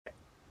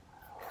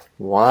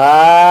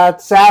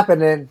What's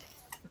happening?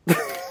 Pew,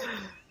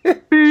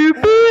 pew,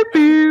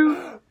 pew.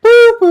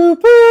 Boo, boo,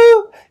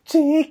 boo.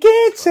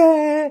 Chicken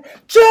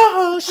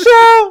Joe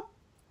Show.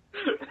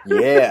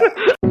 Yeah. I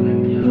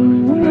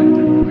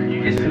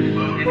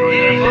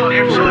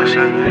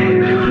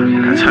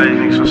tell you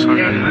niggas what's up. I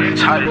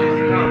tell you.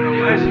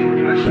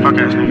 Fuck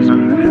ass niggas.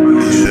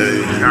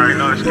 You already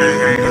know it's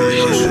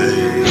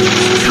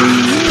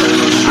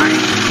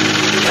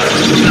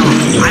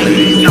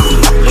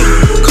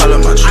Call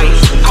up my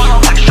troops.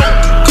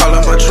 Call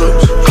up my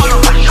troops.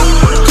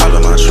 Call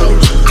up my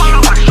troops.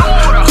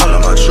 Call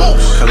up my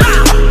troops.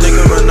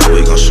 Nigga run now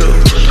we gon' shoot.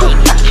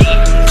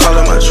 Call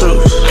up my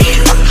troops.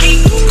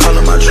 Call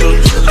up my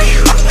troops.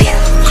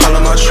 Call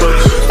up my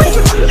troops.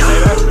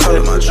 Call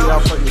up my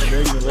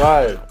troops.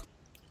 Right.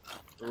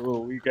 Ooh,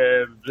 weak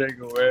ass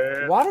jingle,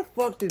 man. Why the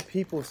fuck did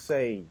people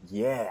say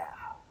yeah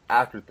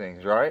after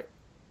things, right?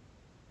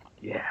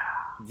 Yeah.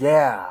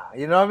 Yeah.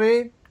 You know what I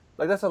mean?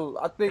 Like I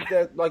think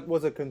that like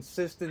was a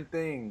consistent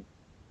thing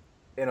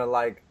in a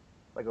like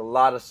a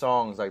lot of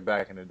songs like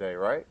back in the day,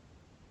 right?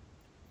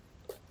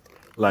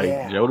 Like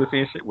Yeah. Jodeci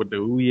and shit with the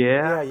ooh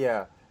yeah.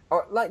 Yeah.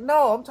 Or like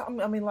no, I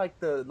mean like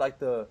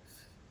the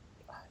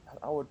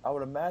I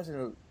would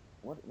imagine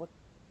what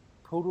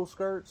poodle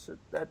skirts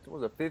that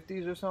was the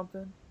 50s or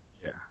something.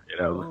 Yeah,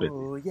 that was a 50.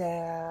 Ooh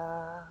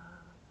yeah.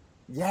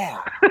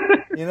 Yeah.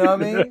 You know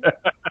what I mean?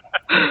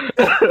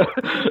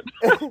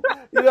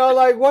 You know,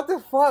 like what the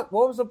fuck?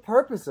 What was the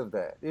purpose of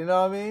that? You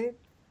know what I mean?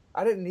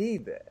 I didn't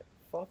need that.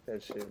 Fuck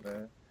that shit,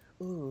 man.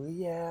 Ooh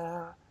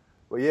yeah.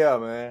 Well, yeah,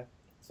 man.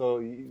 So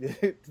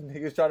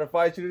niggas trying to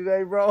fight you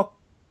today, bro?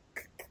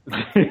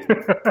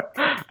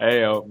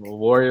 Hey, a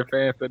Warrior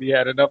fan said he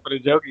had enough of the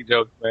jokey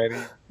jokes,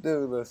 man.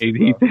 Dude,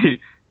 listen,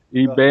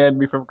 He banned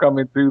me from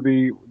coming to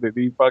the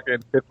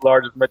fucking fifth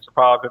largest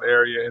metropolitan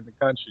area in the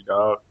country,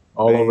 dog.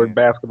 All over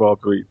basketball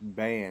tweets.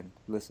 Ban.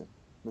 Listen.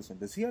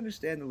 Does he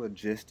understand the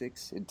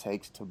logistics it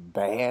takes to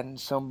ban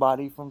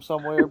somebody from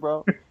somewhere,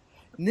 bro?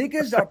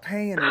 Niggas are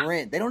paying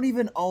rent. They don't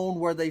even own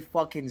where they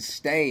fucking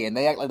stay, and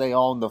they act like they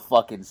own the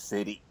fucking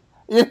city.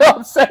 You know what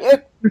I'm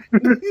saying?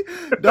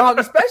 Dog,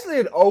 especially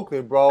in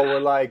Oakland, bro, where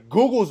like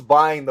Google's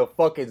buying the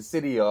fucking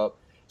city up.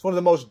 It's one of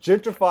the most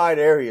gentrified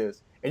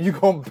areas, and you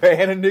gonna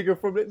ban a nigga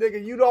from it,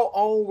 nigga? You don't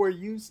own where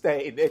you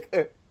stay,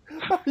 nigga.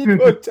 You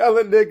gonna tell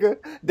a nigga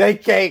they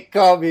can't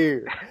come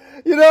here?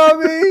 You know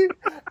what I mean?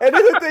 And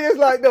then the thing is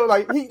like, no,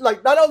 like he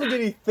like not only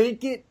did he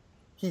think it,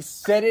 he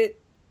said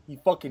it, he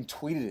fucking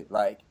tweeted it.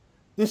 Like,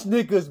 this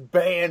nigga's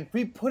banned.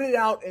 He put it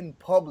out in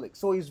public.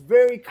 So he's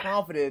very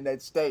confident in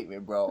that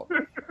statement, bro.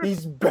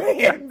 He's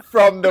banned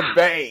from the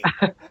Bay.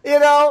 You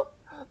know?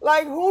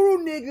 Like, who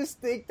do niggas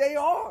think they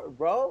are,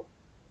 bro?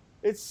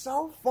 It's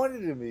so funny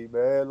to me,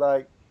 man.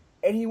 Like,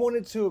 and he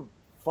wanted to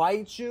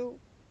fight you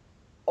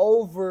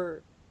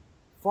over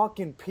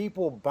fucking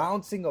people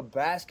bouncing a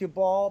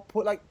basketball.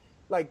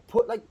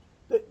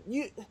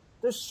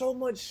 There's so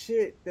much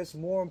shit that's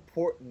more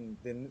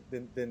important than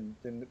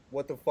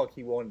what the fuck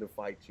he wanted to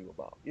fight you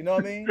about. You know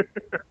what I mean?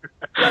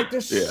 Like,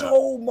 there's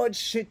so much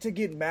shit to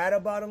get mad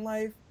about in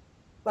life.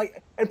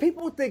 Like, and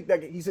people think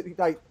that he's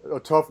like a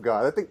tough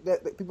guy. I think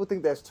that people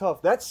think that's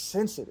tough. That's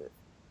sensitive.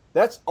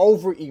 That's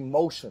over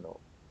emotional.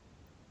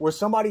 Where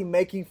somebody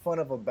making fun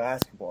of a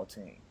basketball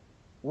team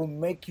will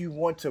make you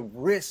want to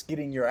risk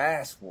getting your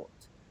ass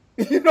whooped.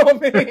 You know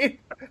what I mean?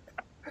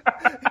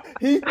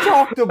 He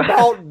talked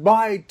about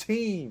my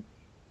team.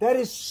 That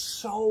is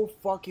so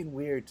fucking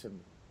weird to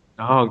me.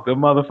 Oh, the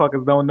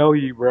motherfuckers don't know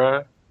you,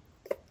 bruh.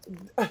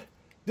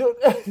 Dude,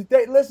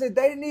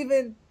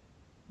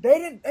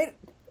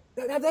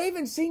 have they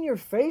even seen your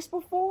face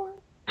before?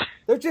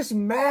 They're just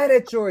mad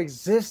at your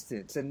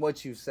existence and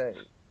what you say.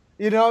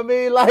 You know what I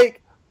mean?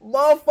 Like,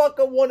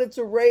 motherfucker wanted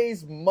to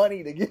raise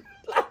money to get.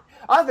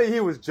 I think he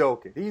was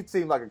joking. He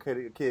seemed like a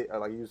kid,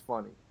 like he was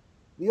funny.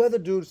 The other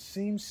dude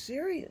seemed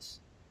serious.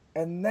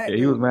 And that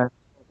he was mad,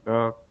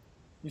 dog.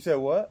 You said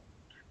what?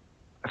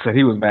 I said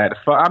he was mad as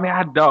fuck. I mean,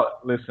 I don't.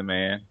 Listen,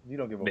 man. You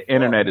don't give a fuck. The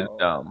internet is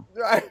dumb.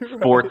 Right.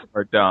 Sports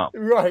are dumb.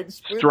 Right.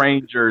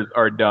 Strangers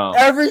are dumb.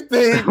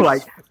 Everything.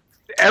 Like,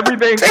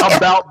 everything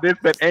about this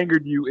that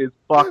angered you is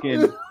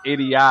fucking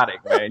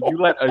idiotic, man. You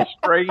let a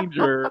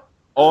stranger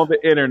on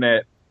the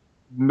internet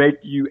make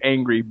you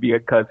angry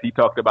because he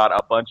talked about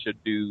a bunch of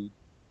dudes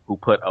who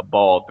put a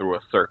ball through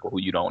a circle who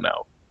you don't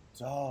know.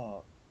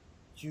 Dog,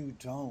 you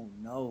don't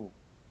know.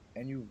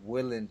 And you're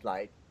willing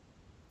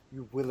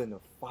to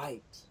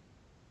fight.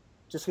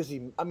 Just because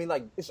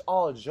it's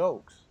all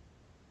jokes.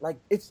 Like,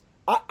 it's,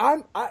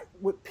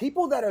 with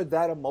people that are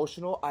that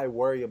emotional, I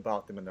worry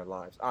about them in their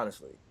lives.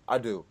 Honestly, I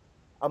do.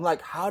 I'm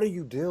like, how do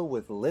you deal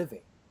with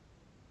living?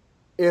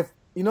 If,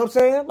 you know what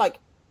I'm saying? Like,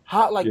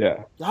 how,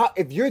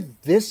 if you're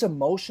this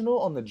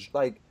emotional on the,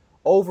 like,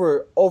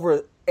 over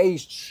a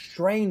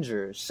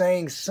stranger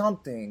saying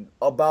something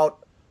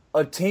about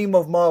a team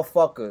of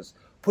motherfuckers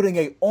putting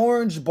a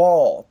orange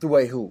ball through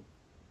a hoop.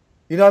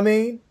 You know what I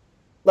mean?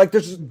 Like,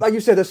 there's, like you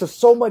said, there's just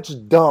so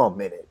much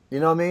dumb in it. You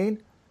know what I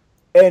mean?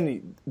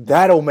 And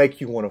that'll make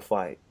you want to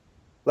fight.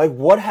 Like,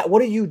 what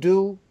do you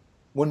do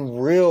when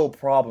real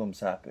problems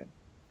happen.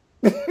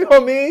 You know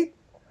what I mean?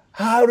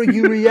 How do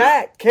you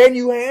react? Can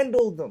you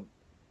handle them?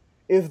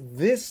 If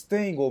this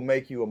thing will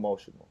make you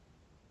emotional,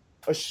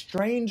 a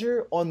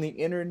stranger on the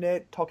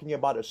internet talking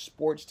about a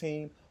sports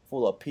team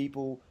full of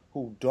people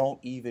who don't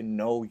even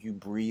know you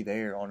breathe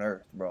air on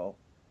Earth, bro.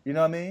 You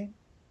know what I mean?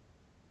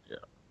 Yeah.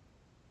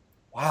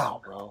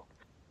 Wow, bro.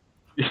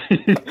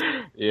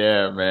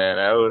 Yeah, man,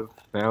 that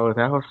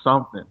was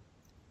something.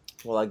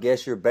 Well, I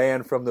guess you're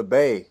banned from the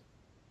Bay,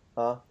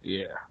 huh?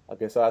 Yeah. I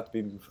guess I have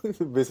to be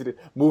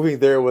moving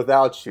there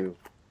without you.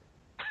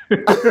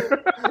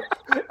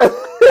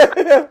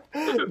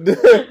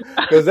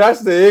 Because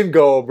that's the end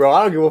goal, bro.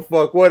 I don't give a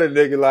fuck what a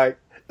nigga like.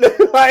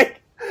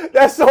 Like,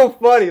 that's so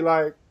funny.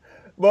 Like,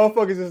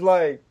 motherfuckers is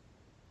like,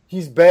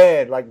 he's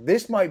bad. Like,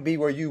 this might be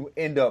where you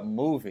end up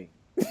moving.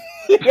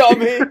 You know what I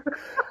mean?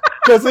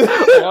 Cause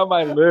I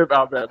might live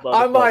out that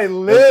motherfucker. I might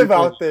live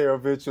out there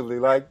eventually.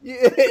 Like,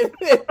 yeah.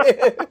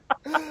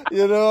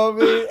 You know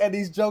what I mean? And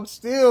these jokes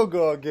still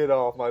gonna get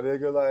off, my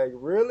nigga. Like,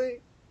 really?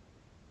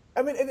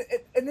 I mean,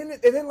 and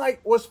then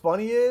like, what's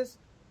funny is,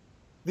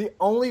 the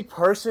only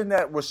person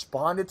that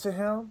responded to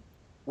him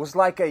was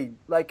like a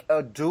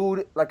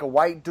dude, like a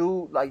white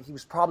dude, like he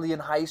was probably in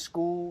high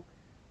school,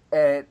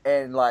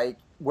 and like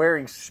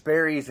wearing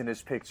Sperry's in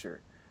his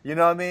picture. You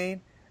know what I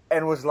mean?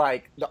 And was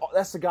like,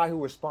 that's the guy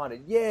who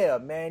responded. Yeah,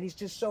 man, he's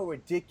just so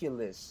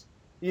ridiculous.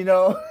 You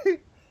know?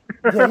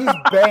 Yeah, he's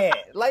bad.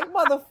 Like,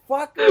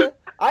 motherfucker,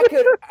 I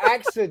could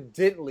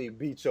accidentally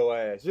beat your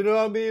ass. You know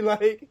what I mean?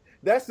 Like,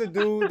 that's the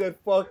dude that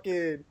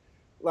fucking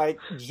like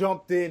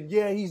jumped in.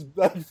 Yeah, he's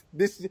like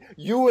this.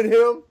 You and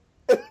him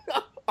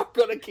are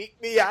gonna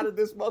keep me out of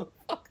this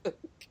motherfucker.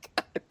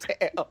 God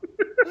damn.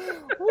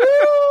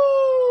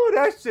 Woo!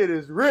 That shit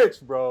is rich,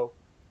 bro.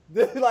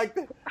 Like,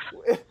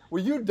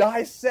 when you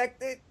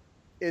dissect it,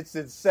 it's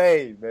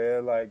insane,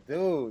 man. Like,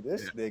 dude,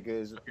 this nigga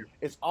is.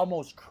 It's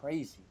almost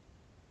crazy.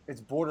 It's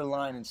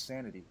borderline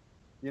insanity.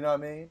 You know what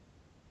I mean?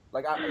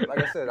 Like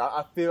I said,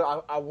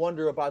 I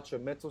wonder about your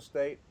mental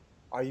state.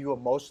 Are you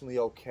emotionally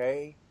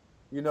okay?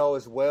 You know,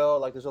 as well.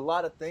 Like, there's a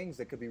lot of things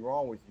that could be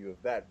wrong with you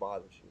if that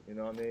bothers you. You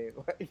know what I mean?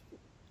 Like,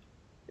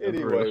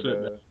 anyway,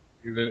 man.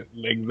 You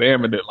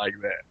examined it like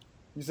that.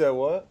 You said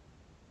what?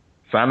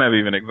 So I never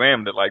even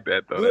examined it like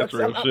that, though. That's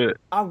real shit.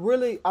 I'm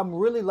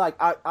really like,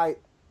 I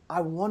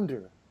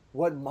wonder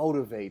what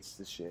motivates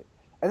the shit.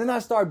 And then I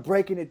start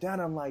breaking it down.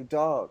 I'm like,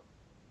 dog,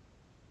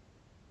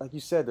 like you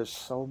said, there's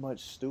so much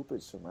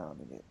stupid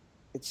surrounding it.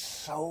 It's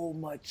so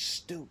much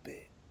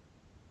stupid.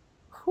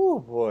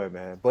 Whew, boy,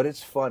 man. But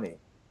it's funny.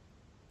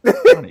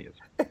 Funny as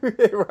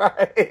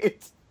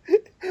right.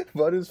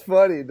 But it's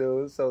funny,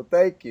 dude. So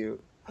thank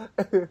you.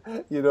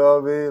 You know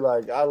what I mean?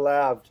 Like, I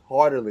laughed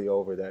heartily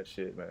over that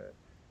shit, man.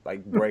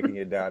 Like, breaking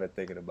it down and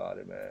thinking about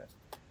it, man.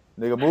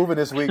 Nigga, moving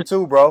this week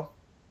too, bro.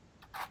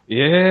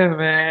 Yeah,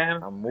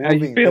 man. I'm moving. How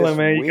you feeling, this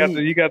man? week.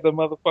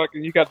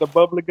 You got the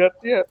bubbly guts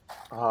yet?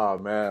 Oh,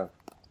 man.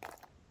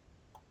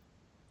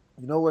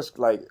 You know what's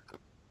like?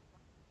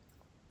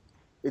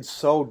 It's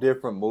so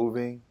different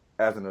moving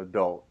as an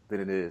adult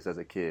than it is as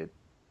a kid.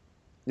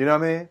 You know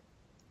what I mean?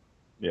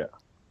 Yeah.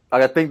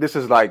 Like, I think this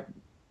is like,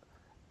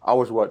 I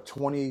was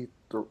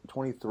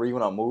 23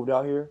 when I moved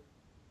out here.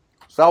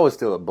 So I was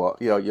still a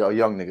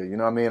young nigga. You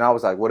know what I mean? I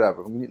was like,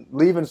 whatever.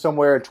 Leaving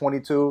somewhere at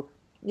 22,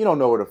 you don't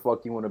know where the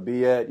fuck you want to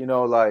be at. You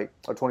know, like,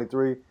 or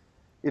 23.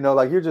 You know,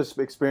 like, you're just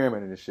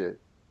experimenting and shit.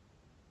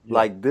 Yeah.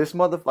 Like, this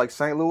like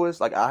St. Louis,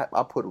 like, I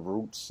put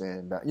roots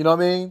in. You know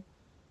what I mean?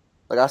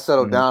 Like, I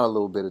settled down a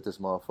little bit at this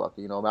motherfucker.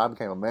 You know, I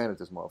became a man at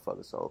this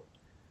motherfucker. So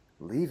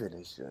leaving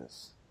is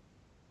just,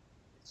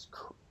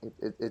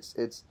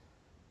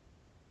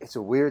 it's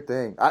a weird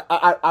thing.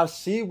 I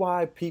see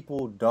why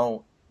people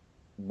don't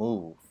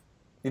move.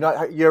 You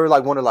know, you ever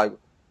like wonder like,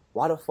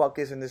 why the fuck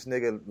isn't this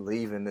nigga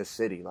leaving this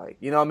city? Like,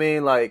 you know what I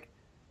mean? Like,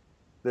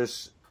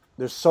 there's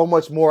so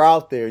much more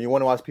out there. You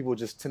wonder why people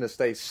just tend to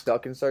stay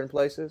stuck in certain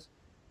places.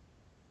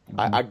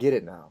 I get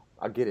it now.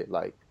 I get it.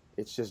 Like,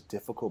 it's just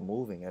difficult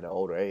moving at an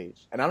older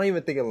age. And I don't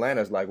even think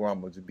Atlanta's like where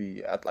I'm going to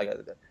be.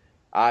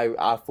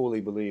 I fully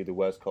believe the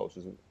West Coast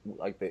is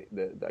like the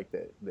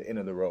end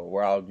of the road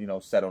where I'll, you know,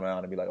 settle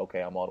down and be like,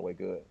 okay, I'm all the way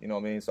good. You know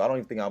what I mean? So I don't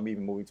even think I'm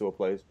even moving to a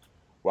place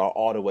where I'll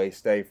all the way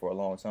stay for a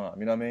long time.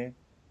 You know what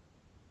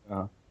I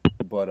mean?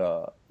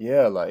 But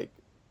yeah, like,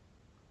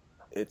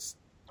 it's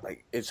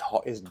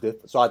hard. It's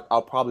different. So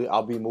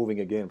I'll be moving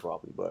again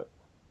probably, but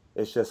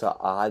it's just an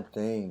odd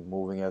thing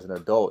moving as an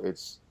adult.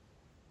 It's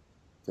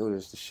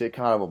the shit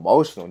kind of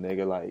emotional,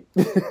 nigga. Like,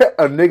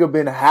 a nigga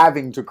been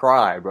having to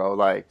cry, bro.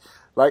 Like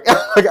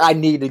I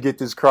need to get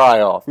this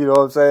cry off. You know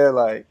what I'm saying?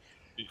 Like,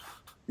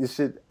 this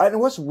shit. And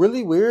what's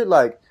really weird,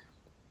 like,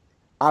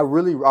 I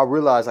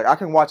realize, like, I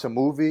can watch a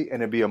movie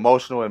and it be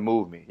emotional and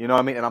move me. You know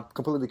what I mean? And I'm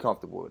completely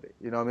comfortable with it.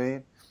 You know what I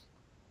mean?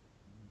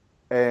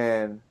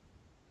 And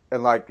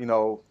like, you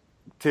know,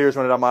 tears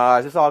running down my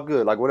eyes. It's all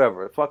good. Like,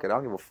 whatever. Fuck it. I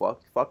don't give a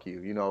fuck. Fuck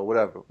you. You know,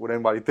 whatever. What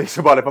anybody thinks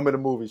about it if I'm in a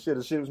movie. Shit,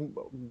 the shit is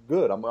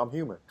good. I'm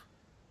human.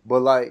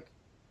 But, like,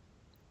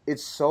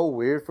 it's so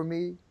weird for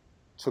me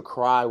to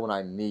cry when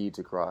I need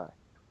to cry.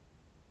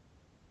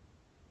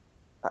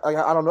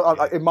 I don't know.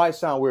 It might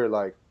sound weird,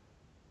 like,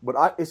 but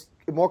I'm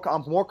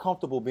more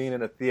comfortable being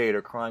in a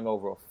theater crying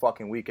over a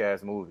fucking weak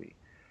ass movie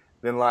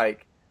than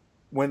like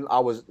when I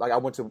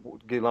went to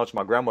get lunch with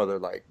my grandmother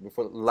like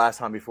before last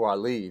time before I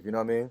leave. You know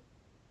what I mean?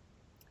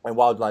 And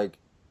while like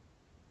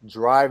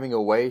driving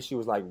away, she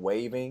was like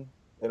waving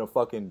in a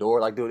fucking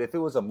door. Like, dude, if it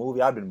was a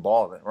movie, I'd been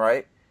bawling,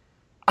 right?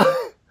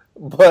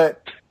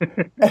 But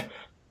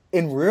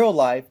in real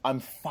life, I'm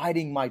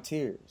fighting my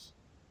tears.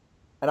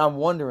 And I'm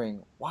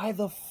wondering, why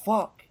the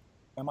fuck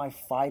am I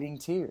fighting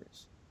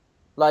tears?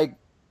 Like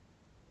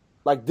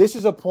this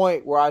is a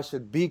point where I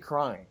should be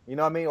crying. You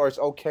know what I mean? Or it's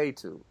okay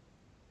to.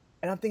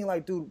 And I'm thinking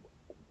like, dude,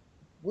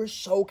 we're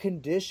so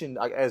conditioned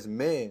like as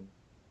men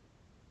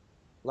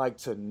like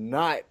to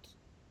not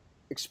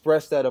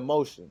express that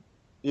emotion.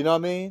 You know what I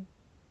mean?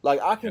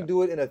 Like I can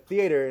do it in a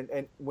theater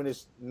and when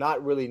it's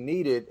not really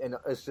needed and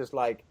it's just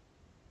like,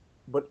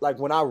 but like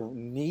when I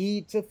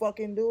need to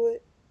fucking do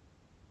it,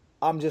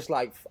 I'm just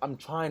like, I'm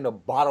trying to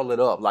bottle it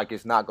up like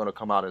it's not going to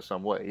come out in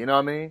some way. You know what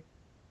I mean?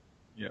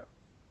 Yeah.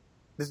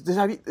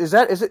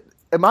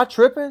 Am I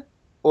tripping?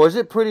 Or is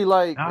it pretty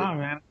like... Nah,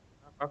 man.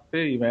 I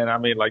feel you, man. I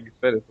mean, like you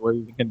said, it's the way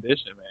we've been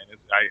conditioned, man.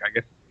 I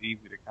guess it's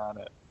easy to kind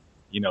of,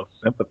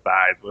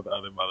 sympathize with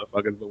other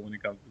motherfuckers, but when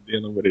it comes to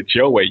dealing with it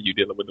your way, you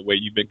dealing with the way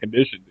you've been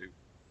conditioned to.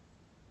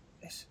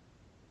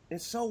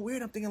 It's so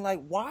weird. I'm thinking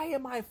like, why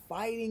am I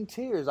fighting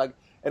tears? Like,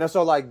 and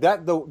so like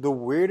that, the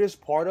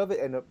weirdest part of it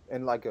and a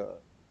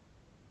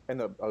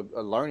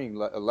learning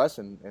a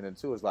lesson in it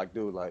too is like,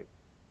 dude,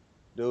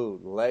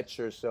 let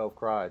yourself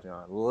cry,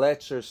 John.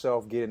 Let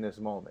yourself get in this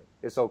moment.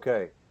 It's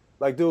okay.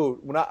 Like, dude,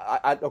 when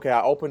I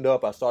opened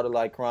up, I started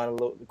like crying a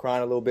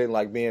little bit, and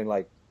like being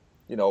like,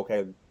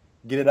 okay,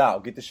 get it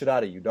out, get the shit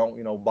out of you.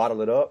 Don't,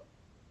 bottle it up.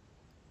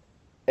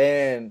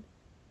 And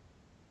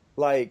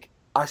like,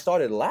 I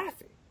started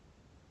laughing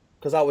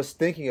because I was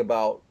thinking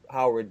about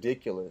how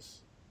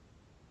ridiculous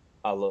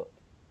I looked.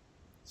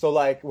 So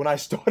like, when I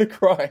started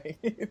crying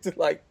to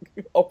like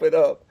open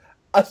up,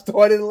 I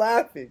started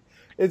laughing.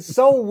 It's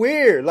so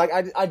weird. Like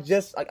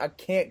I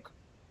can't.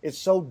 It's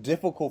so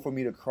difficult for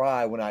me to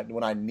cry when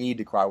I need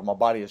to cry. When my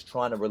body is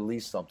trying to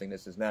release something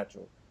that's just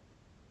natural,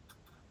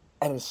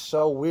 and it's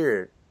so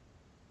weird.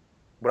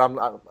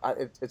 But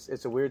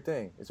it's a weird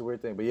thing. It's a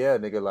weird thing. But yeah,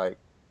 nigga, like,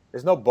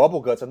 there's no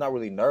bubble guts. I'm not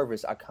really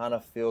nervous. I kind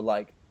of feel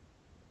like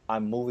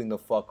I'm moving the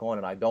fuck on,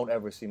 and I don't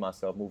ever see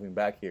myself moving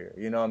back here.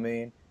 You know what I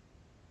mean?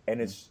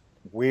 And it's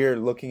weird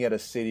looking at a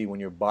city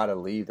when you're about to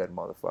leave that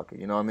motherfucker.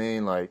 You know what I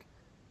mean? Like,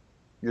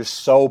 you're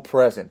so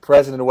present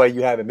in a way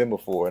you haven't been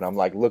before. And I'm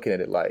like looking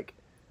at it like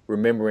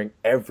remembering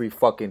every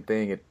fucking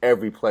thing in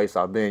every place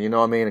I've been. You know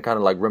what I mean? And kind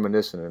of like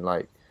reminiscing and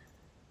like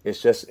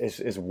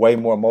it's way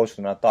more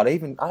emotional than I thought. I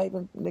even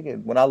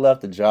nigga, when I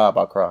left the job,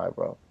 I cried,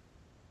 bro.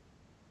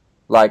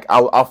 Like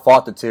I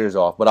fought the tears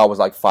off, but I was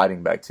like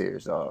fighting back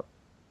tears, dog.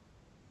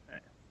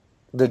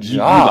 The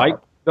job. You like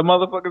the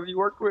motherfuckers you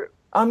work with?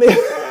 I mean,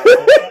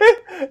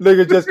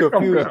 nigga just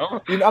confused.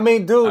 I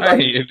mean, dude, like,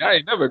 I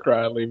ain't never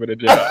cried leaving a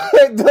job.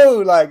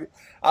 Dude, like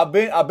I've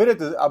been at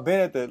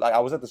the like I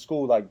was at the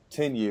school like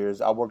 10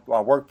 years. I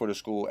worked for the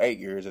school 8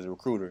 years as a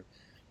recruiter,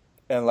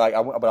 and like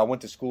I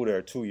went to school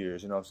there 2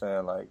 years. You know what I'm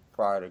saying? Like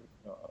prior to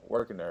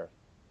working there,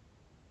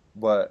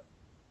 but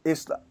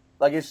it's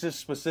like it's just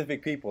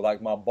specific people.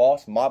 Like my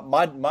boss,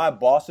 my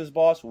boss's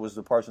boss was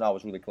the person I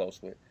was really close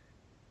with.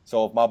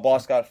 So if my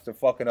boss got to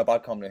fucking up, I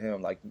come to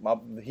him. Like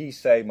he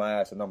saved my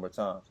ass a number of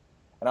times,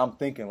 and I'm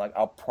thinking like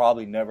I'll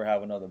probably never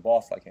have another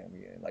boss like him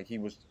again. Like he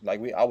was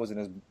like I was in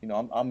his,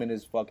 I'm in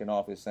his fucking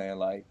office saying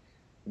like,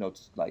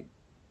 like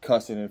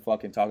cussing and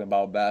fucking talking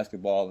about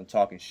basketball and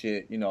talking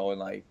shit, and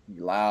like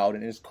loud,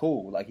 and it's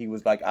cool. Like he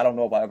was like, I don't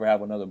know if I ever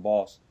have another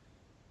boss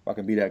I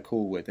can be that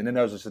cool with. And then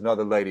there was just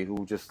another lady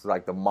who just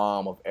like the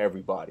mom of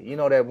everybody.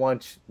 That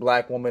one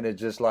black woman that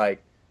just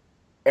like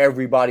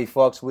everybody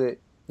fucks with.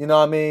 You know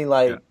what I mean?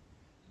 Like, yeah.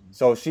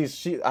 So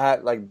she's a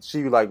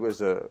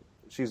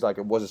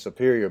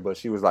superior, but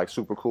she was like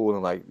super cool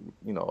and like,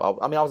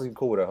 I was even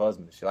cool with her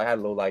husband. I had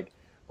a little like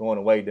going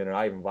away dinner.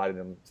 I even invited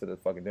them to the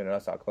fucking dinner.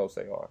 That's how close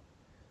they are.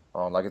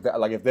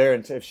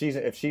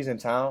 If she's in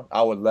town,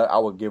 I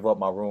would give up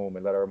my room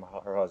and let her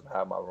husband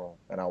have my room,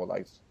 and I would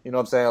like, you know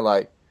what I'm saying,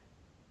 like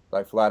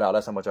flat out.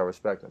 That's how much I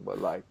respect him.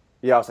 But like,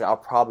 yeah, I was like, I'll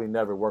probably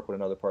never work with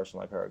another person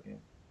like her again.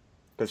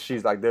 Because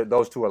she's like,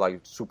 those two are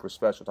like super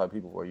special type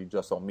people where you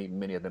just don't meet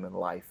many of them in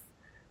life,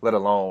 let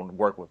alone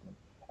work with them.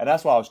 And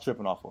that's why I was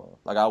tripping off of her.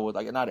 Like I was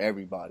like, not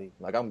everybody.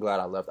 Like I'm glad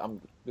I left.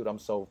 I'm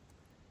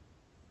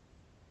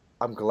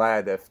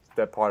glad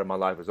that part of my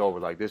life is over.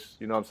 Like this,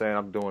 you know what I'm saying?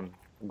 I'm doing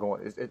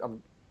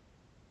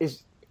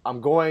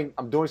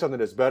something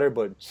that's better,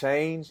 but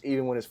change,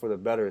 even when it's for the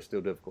better, is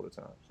still difficult at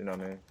times. You know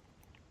what I mean?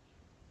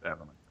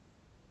 Definitely.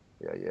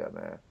 Yeah,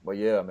 man. But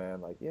yeah, man,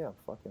 like, yeah, I'm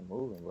fucking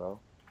moving, bro.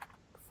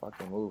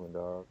 Fucking moving,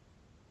 dog.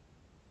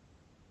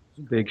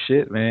 Big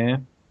shit,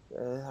 man.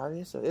 I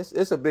mean,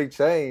 it's a big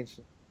change.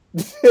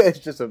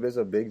 It's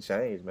a big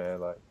change, man.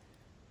 Like,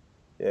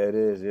 yeah, it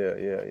is.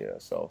 Yeah.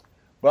 So,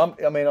 but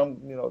I'm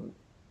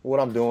what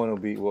I'm doing will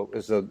be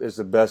is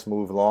the best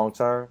move long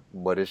term,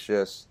 but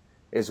it's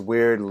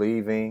weird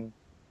leaving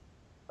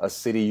a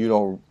city you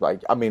don't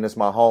like. I mean, it's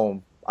my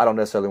home. I don't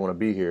necessarily want to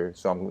be here,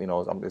 so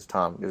it's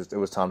time. It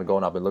was time to go,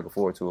 and I've been looking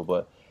forward to it.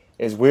 But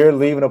it's weird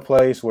leaving a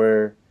place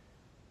where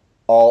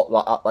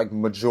all like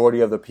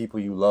majority of the people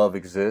you love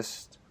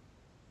exist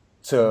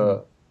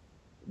to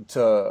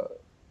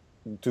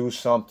do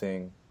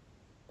something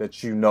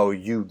that you know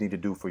you need to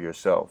do for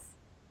yourself.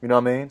 You know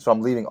what I mean? So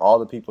I'm leaving all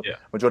the people,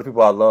 majority of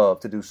people I love,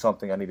 to do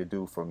something I need to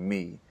do for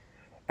me.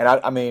 And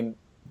I mean,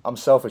 I'm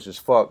selfish as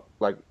fuck,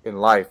 like in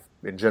life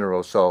in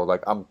general. So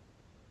like I'm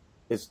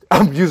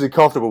usually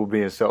comfortable with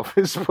being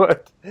selfish,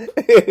 but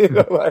you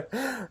know,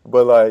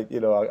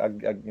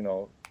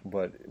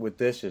 but with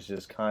this, it's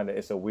just kind of,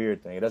 it's a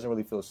weird thing. It doesn't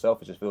really feel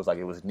selfish. It feels like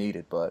it was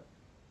needed, but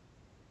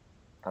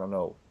I don't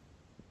know.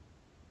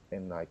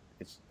 And like,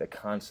 it's the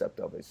concept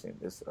of it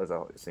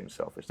seems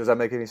selfish. Does that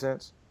make any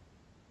sense?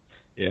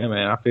 Yeah,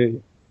 man, I feel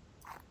you.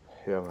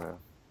 Yeah, man.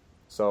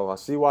 So I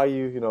see why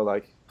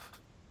like,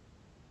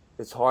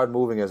 it's hard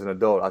moving as an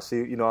adult. I see,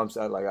 you know what I'm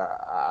saying? Like,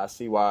 I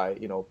see why,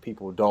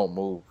 people don't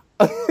move.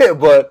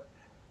 But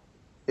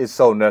it's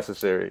so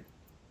necessary.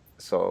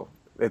 So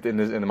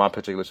in my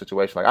particular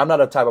situation, like, I'm not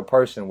a type of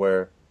person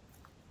where,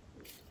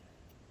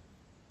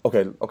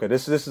 okay,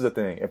 this is the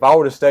thing. If I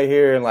were to stay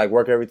here and like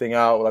work everything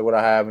out, like what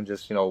I have, and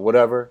just,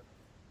 whatever,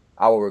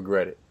 I will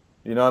regret it.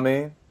 You know what I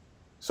mean?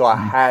 So I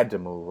had to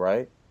move,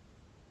 right?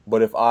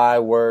 But if I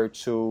were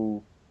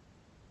to,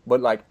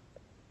 like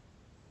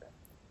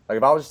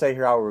if I were to stay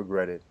here, I would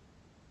regret it.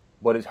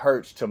 But it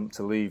hurts to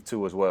leave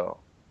too as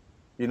well.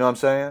 You know what I'm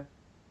saying?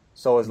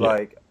 So it's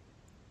like,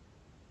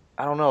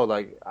 I don't know,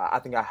 like, I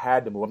think I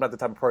had to move. I'm not the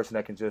type of person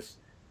that can just,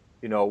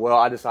 well,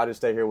 I decided to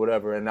stay here,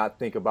 whatever, and not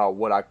think about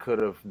what I could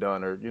have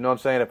done, or, you know what I'm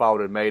saying? If I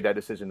would have made that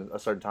decision a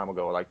certain time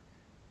ago, like,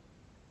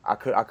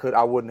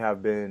 I wouldn't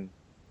have been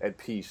at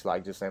peace,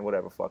 like, just saying,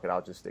 whatever, fuck it,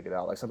 I'll just stick it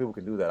out. Like, some people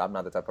can do that. I'm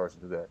not the type of person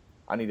to do that.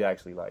 I need to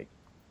actually, like,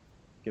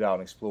 get out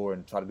and explore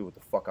and try to do what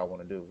the fuck I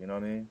want to do. You know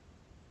what I mean?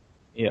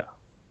 Yeah.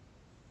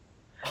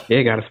 Yeah,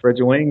 you gotta spread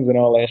your wings and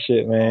all that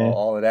shit, man.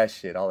 All of that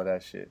shit.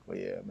 But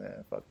yeah,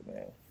 man, fuck it,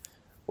 man.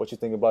 What you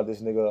think about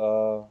this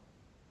nigga,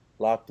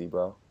 Lochte,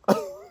 bro?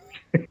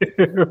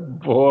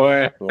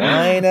 Boy.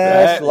 Lying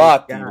ass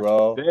Lochte,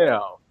 bro.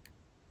 Damn.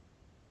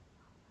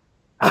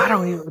 I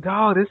don't even,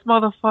 dog, this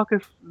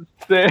motherfucker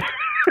said,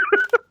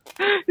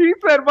 he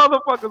said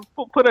motherfuckers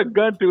put a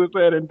gun to his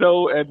head and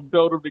told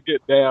him to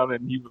get down,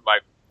 and he was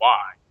like,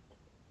 why?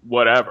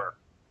 Whatever.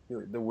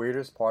 Dude, the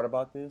weirdest part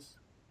about this,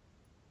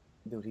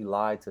 dude, he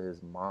lied to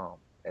his mom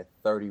at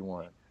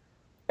 31.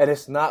 And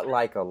it's not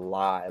like a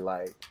lie,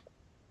 like,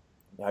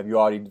 have you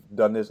already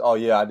done this? Oh,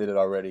 yeah, I did it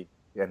already.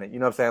 Yeah, you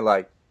know what I'm saying?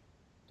 Like,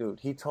 dude,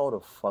 he told a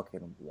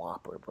fucking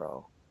whopper,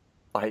 bro.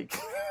 Like,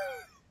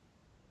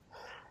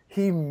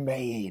 he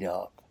made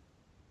up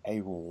a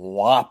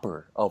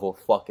whopper of a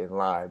fucking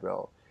lie,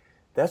 bro.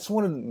 That's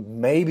one of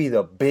maybe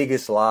the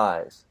biggest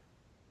lies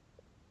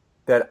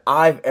that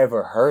I've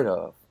ever heard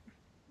of.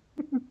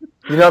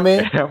 You know what I mean?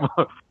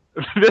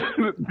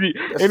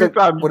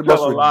 Anytime you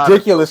tell a lie,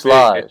 ridiculous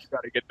lies. You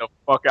gotta get the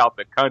fuck out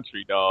the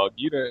country, dog.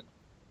 You done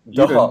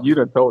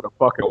told a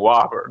fucking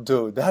whopper.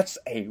 Dude, that's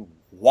a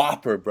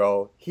whopper,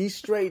 bro. He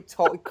straight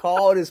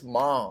called his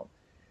mom.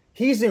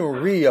 He's in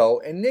Rio,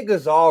 and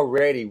niggas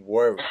already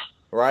worried,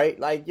 right?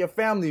 Like, your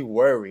family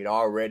worried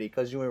already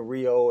because you in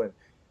Rio and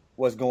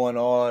what's going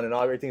on and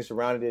all everything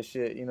surrounding this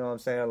shit. You know what I'm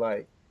saying?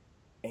 Like,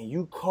 and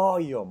you call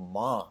your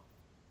mom,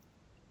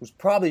 who's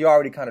probably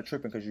already kind of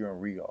tripping because you're in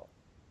Rio,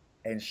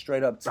 and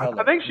straight up tell her.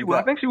 I think she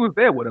was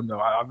there with him though.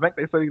 I think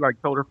they said he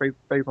like told her face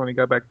to face when he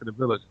got back to the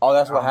village. Oh,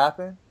 that's what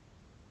happened?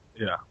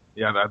 Yeah.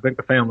 I think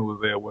the family was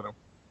there with him.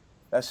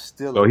 That's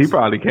still. So he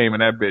probably came in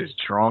that bitch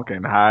drunk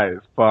and high as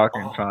fuck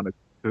and trying to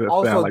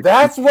sound so like.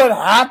 That's what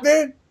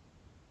happened.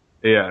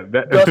 Yeah,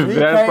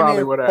 that's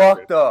probably what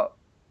happened. Fucked up.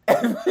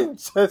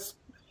 Just.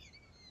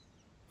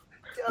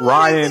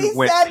 Ryan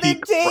went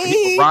peak.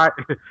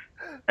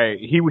 Hey,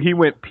 he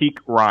went peak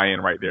Ryan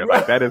right there.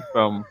 Like that is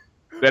some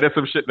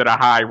shit that a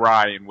high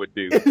Ryan would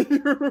do.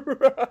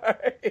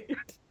 Right.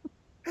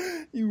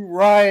 You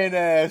Ryan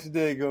ass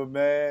nigga,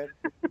 man.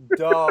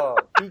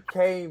 Dog. He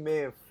came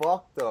in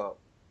fucked up.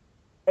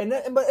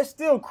 But it's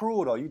still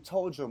cruel though. You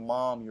told your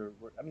mom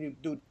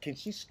dude, can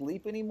she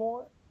sleep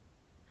anymore?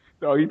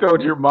 No, you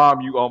told your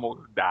mom you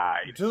almost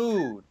died.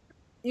 Dude,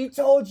 you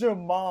told your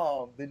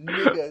mom the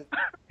nigga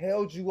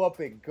held you up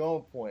at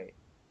gunpoint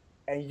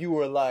and you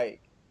were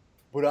like,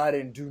 but I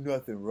didn't do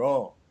nothing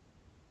wrong.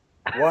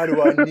 Why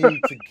do I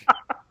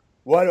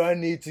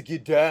need to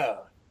get down?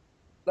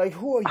 Like,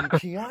 who are you,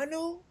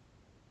 Keanu?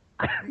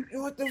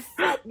 What the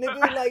fuck,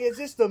 nigga? Like, is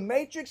this the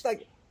Matrix?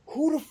 Like,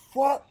 who the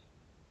fuck?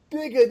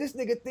 Nigga, this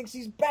nigga thinks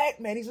he's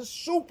Batman. He's a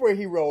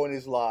superhero in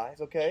his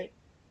lies, okay?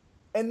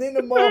 And then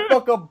the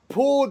motherfucker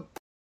pulled.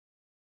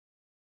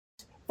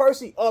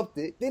 First he upped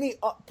it, then he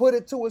put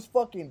it to his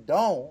fucking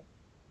dome,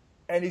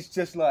 and he's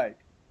just like,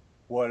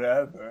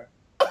 whatever.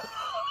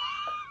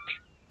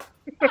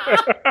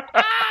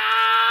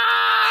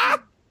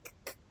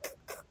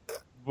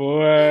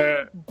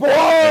 Boy.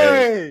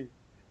 Boy!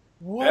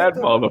 What That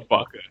the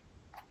motherfucker.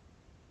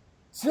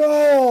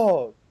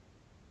 dog?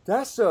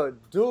 That's a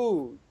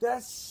dude.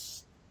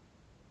 That's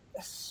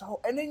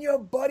so. And then your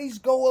buddies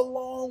go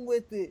along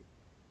with it.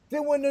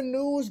 Then when the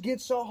news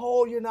gets a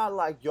hold, you're not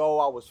like, yo,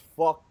 I was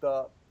fucked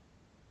up,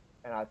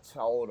 and I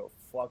told a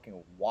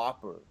fucking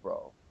whopper,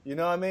 bro. You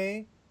know what I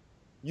mean?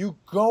 You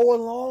go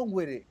along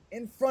with it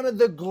in front of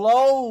the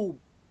globe.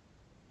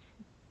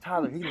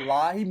 Tyler, he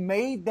lied. He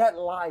made that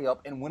lie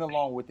up and went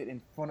along with it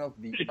in front of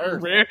the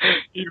earth.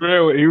 He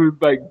was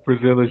like,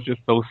 Brazil is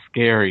just so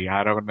scary.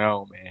 I don't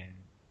know, man.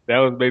 That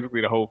was basically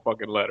the whole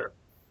fucking letter.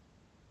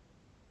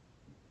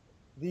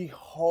 The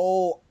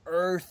whole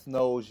earth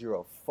knows you're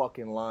a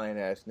fucking lying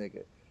ass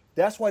nigga.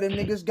 That's why them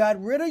niggas got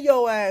rid of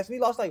your ass. He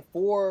lost he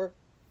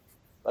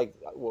lost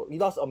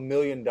 $1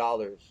 million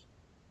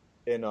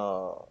in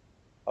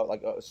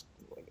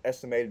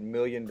estimated $1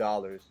 million in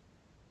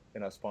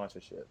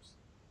sponsorships.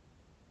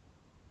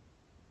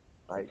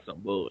 Like some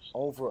bullshit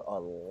over a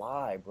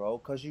lie, bro.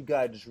 Cause you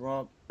got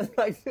drunk.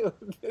 Like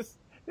this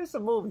is a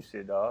movie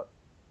shit, dog.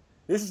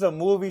 This is a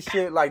movie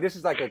shit. Like this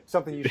is like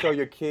something you show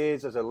your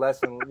kids as a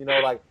lesson. You know,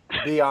 like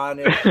be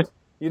honest.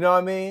 You know what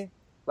I mean?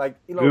 Like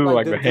you know,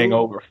 like the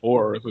Hangover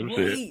 4 or some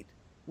shit.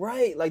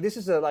 Right. Like this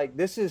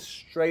is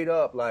straight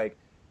up like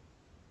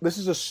this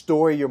is a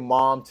story your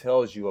mom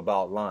tells you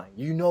about lying.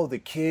 You know the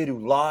kid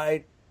who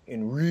lied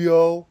in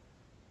Rio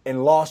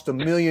and lost $1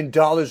 million and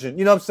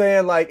you know what I'm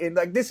saying?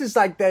 Like this is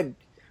like that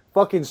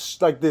fucking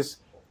like this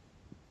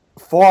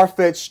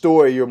far-fetched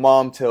story your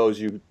mom tells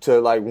you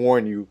to like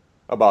warn you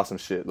about some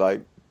shit.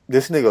 Like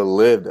this nigga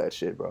lived that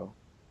shit, bro.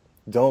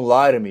 Don't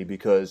lie to me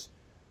because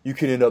you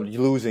can end up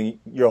losing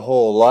your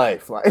whole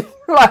life.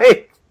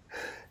 Like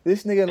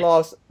this nigga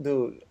lost,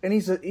 dude, and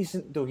he's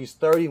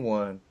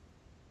 31.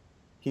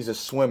 He's a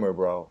swimmer,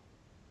 bro.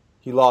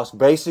 He lost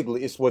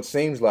basically, it's what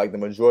seems like the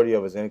majority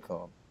of his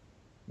income.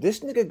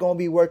 This nigga gonna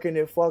be working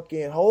at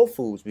fucking Whole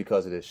Foods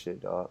because of this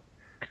shit, dog.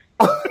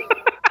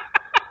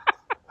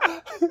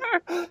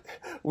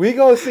 We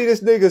gonna see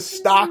this nigga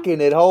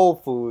stocking at Whole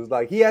Foods.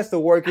 Like, he has to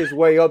work his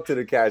way up to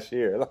the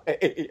cashier.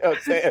 Like, you know what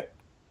I'm saying?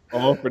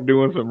 All for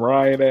doing some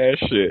Ryan-ass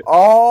shit.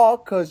 All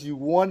because you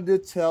wanted to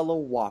tell a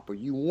whopper.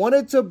 You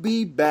wanted to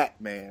be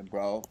Batman,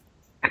 bro.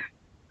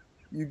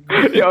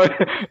 Yo,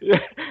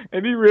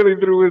 and he really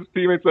threw his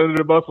teammates under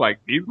the bus like,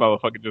 these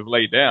motherfuckers just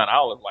laid down.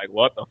 I was like,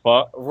 what the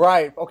fuck?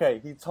 Right. Okay,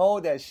 he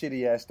told that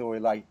shitty-ass story,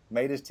 like,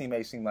 made his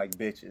teammates seem like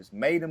bitches,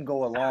 made them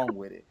go along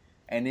with it,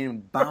 and then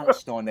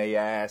bounced on their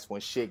ass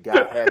when shit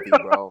got heavy,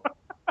 bro.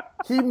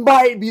 He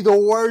might be the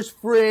worst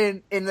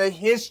friend in the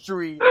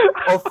history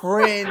of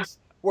friends,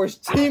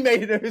 worst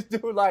teammate of this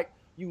dude. Like,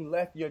 you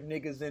left your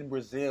niggas in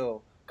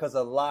Brazil because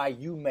a lie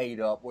you made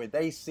up where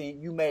they seen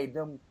you made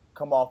them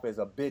come off as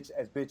bitch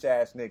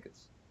ass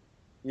niggas.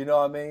 You know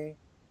what I mean?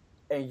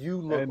 And you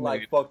look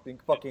like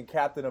fucking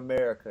Captain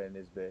America in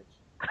this bitch.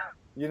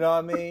 You know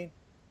what I mean?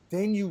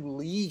 Then you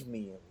leave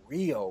me in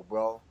Rio,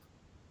 bro.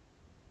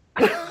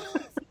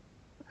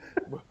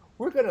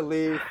 We're gonna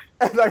leave.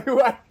 Like,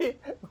 we're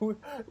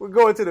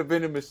going to the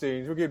vending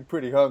machines. We're getting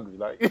pretty hungry.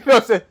 Like, you know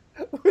what I'm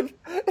saying?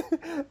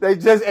 They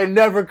just and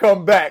never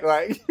come back.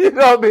 Like, you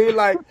know what I mean?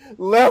 Like,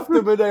 left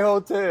them in their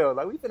hotel.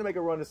 Like, we finna make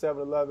a run to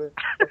 7-Eleven.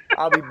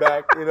 I'll be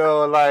back. You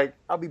know, like,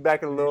 I'll be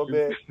back in a little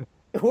bit.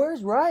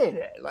 Where's Ryan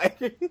at? Like,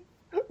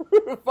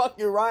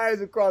 fucking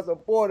Ryan's across the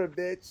border,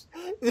 bitch.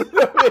 You know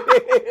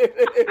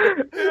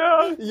what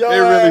I mean? Yo, they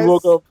really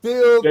woke up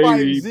still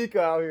fighting Zika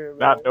out here, man.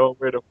 Not knowing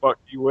where the fuck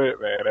you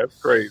went, man.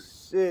 That's crazy.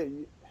 Shit,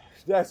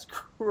 that's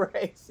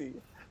crazy.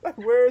 Like,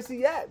 where is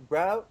he at,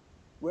 bro?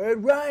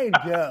 Where'd Ryan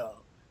go?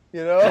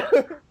 You know?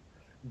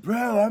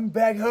 Bro, I'm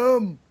back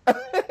home.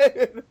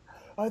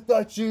 I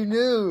thought you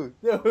knew.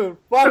 Dude,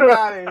 fuck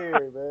out of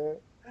here, man.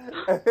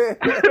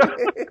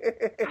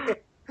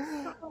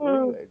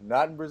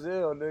 Not in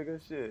Brazil, nigga.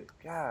 Shit.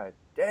 God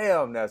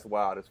damn, that's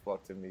wild as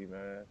fuck to me,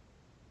 man.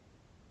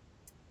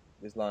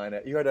 This line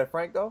that you heard that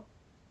Frank though?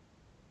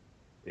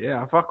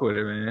 Yeah, I fuck with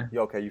it, man.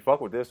 Yo, okay, you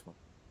fuck with this one.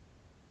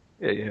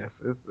 Yeah,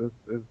 it's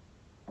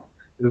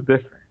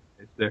different.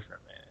 It's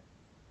different, man.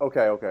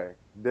 Okay.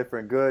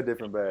 Different good,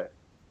 different bad.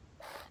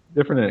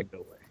 Different in a good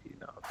way, you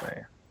know what I'm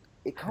saying?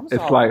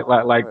 It's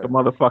like the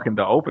motherfucking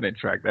the opening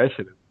track. That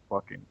shit is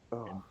fucking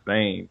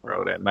insane,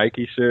 bro. That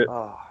Nike shit.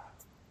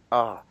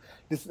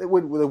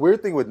 The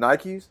weird thing with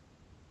Nikes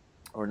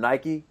or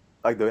Nike,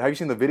 like have you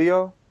seen the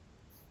video?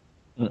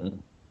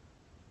 Mm-mm.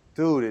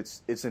 Dude,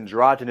 it's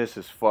androgynous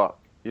as fuck.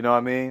 You know what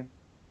I mean?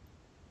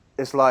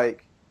 It's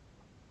like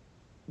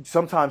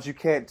sometimes you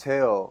can't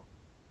tell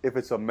if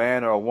it's a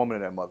man or a woman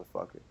in that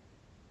motherfucker.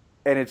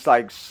 And it's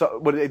like,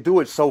 but they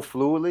do it so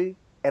fluidly.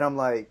 And I'm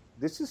like,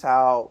 this is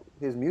how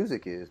his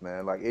music is,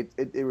 man. Like,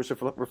 it was a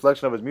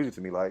reflection of his music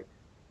to me. Like,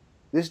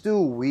 this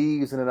dude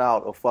weaves in and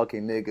out of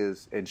fucking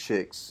niggas and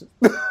chicks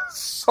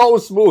so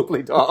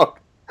smoothly, dog.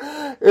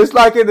 It's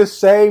like in the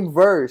same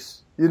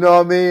verse. You know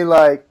what I mean?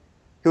 Like,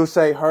 he'll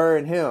say her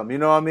and him. You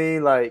know what I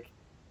mean? Like,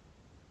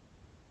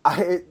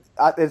 I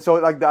and so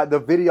like the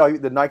video,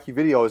 the Nike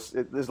video is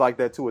like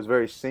that too. It's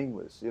very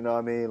seamless. You know what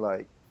I mean?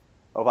 Like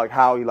of like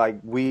how he like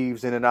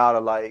weaves in and out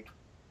of like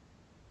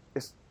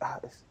I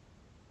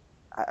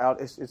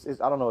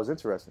don't know. It's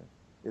interesting.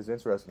 It's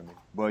interesting to me.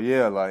 But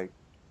yeah, like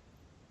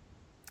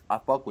I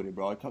fuck with it,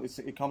 bro.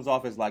 It comes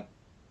off as like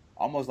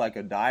almost like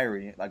a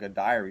diary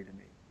to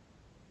me.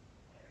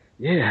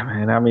 Yeah,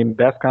 man. I mean,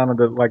 that's kind of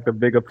the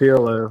big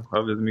appeal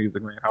of his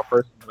music, man. How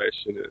personal that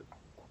shit is.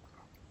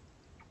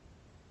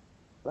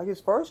 Like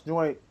his first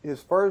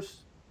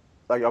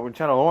like when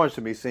Channel Orange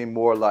to me seemed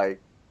more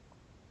like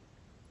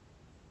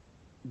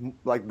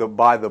the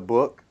by the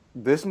book.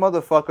 This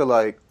motherfucker,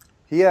 like,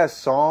 he has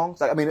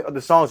songs. Like, I mean,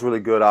 the song's really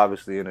good,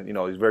 obviously, and you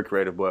know he's very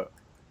creative. But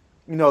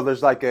you know,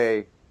 there's like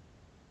a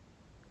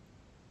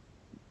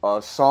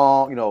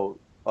song, you know,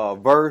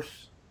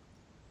 verse,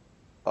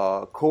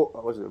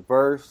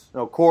 verse?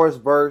 No, chorus,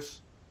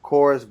 verse,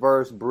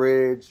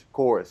 bridge,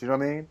 chorus. You know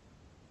what I mean?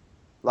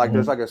 Like,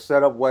 there's like a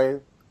setup way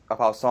of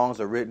how songs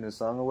are written and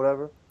sung or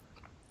whatever.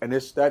 And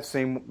that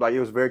seemed like it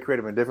was very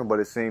creative and different, but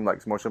it seemed like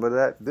it's more similar to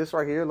that. This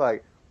right here,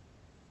 like,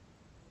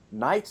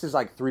 Nights is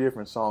like 3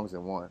 different songs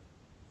in one.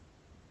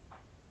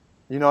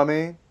 You know what I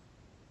mean?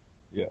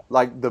 Yeah.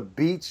 Like, the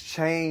beats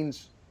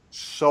change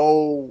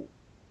so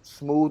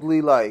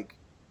smoothly, like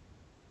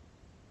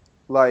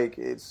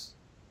it's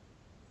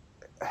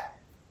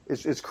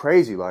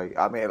crazy. Like,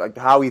 I mean, like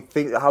how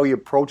he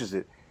approaches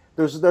it.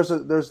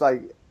 There's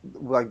like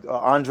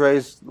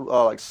Andre's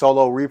like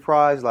solo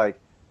reprise, like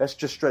that's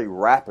just straight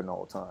rapping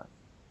all the time.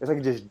 It's like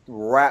he just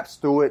raps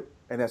through it,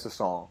 and that's a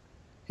song.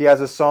 He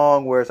has a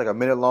song where it's like a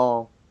minute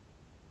long,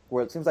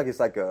 where it seems like it's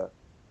like a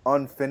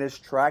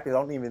unfinished track. I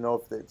don't even know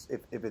if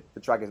the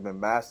track has been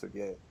mastered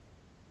yet.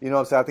 You know what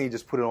I'm saying? I think he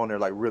just put it on there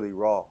like really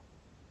raw,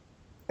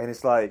 and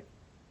it's like,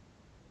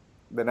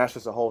 then that's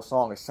just a whole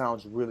song. It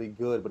sounds really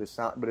good, but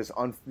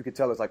you could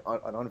tell it's like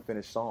an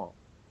unfinished song.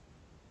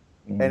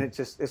 Mm-hmm. And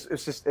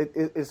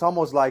it's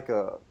almost like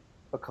a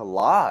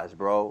collage,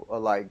 bro,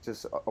 of like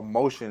just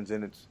emotions,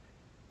 and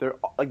they're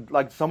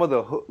like some of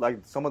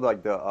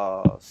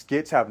the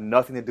skits have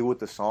nothing to do with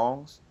the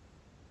songs,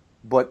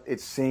 but it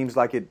seems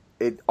like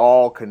it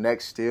all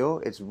connects still.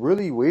 It's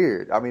really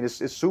weird. I mean, it's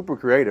super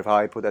creative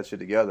how he put that shit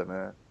together,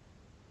 man.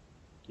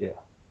 Yeah.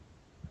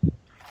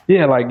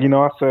 Yeah, like, you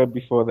know, I said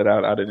before that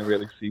I didn't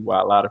really see why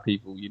a lot of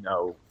people, you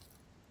know,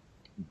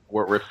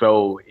 were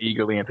so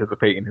eagerly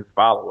anticipating his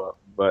follow-up.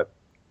 But,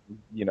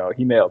 you know,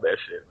 he nailed that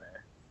shit, man.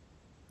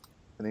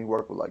 And he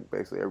worked with, like,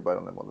 basically everybody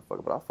on that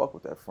motherfucker. But I fuck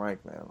with that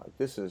Frank, man. Like,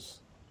 it's a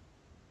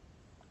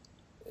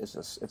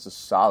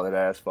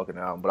solid-ass fucking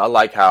album. But I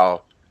like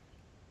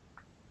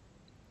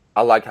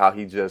how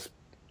he just,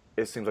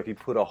 it seems like he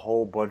put a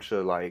whole bunch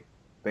of, like,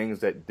 things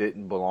that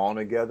didn't belong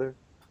together.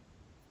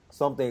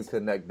 Some things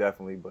connect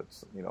definitely, but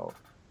you know,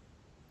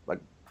 like,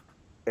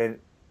 and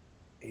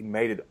he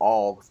made it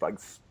all like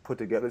put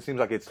together. It seems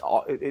like it's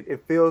all.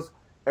 It feels,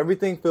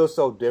 everything feels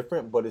so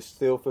different, but it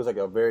still feels like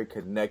a very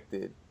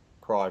connected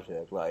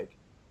project, like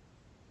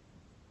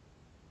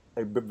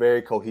a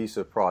very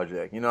cohesive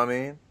project. You know what I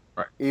mean?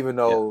 Right. Even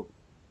though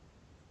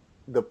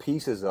the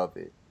pieces of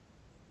it,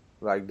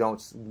 like,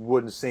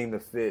 wouldn't seem to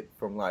fit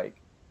from like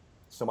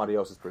somebody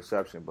else's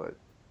perception, but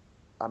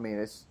I mean,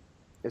 it's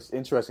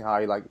interesting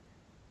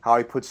how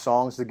he puts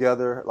songs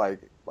together, like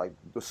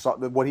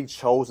what he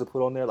chose to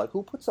put on there. Like,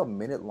 who puts a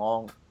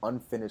minute-long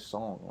unfinished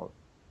song, or,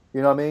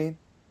 you know what I mean?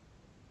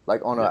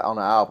 Like on an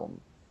album,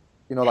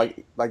 you know,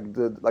 like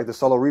the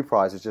solo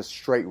reprise is just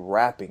straight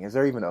rapping. Is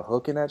there even a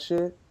hook in that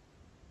shit?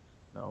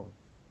 No,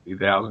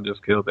 these albums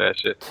just killed that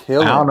shit. I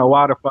Killing. don't know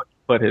why the fuck he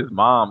put his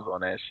moms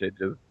on that shit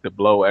just to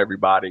blow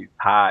everybody's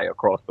high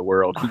across the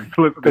world.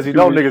 Because you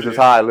know niggas is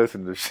high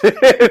listening to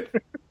shit.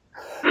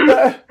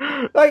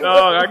 Like,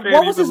 dog,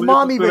 what was his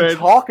mom even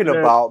talking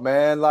about,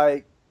 man?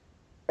 Like,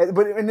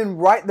 and then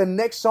right the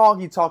next song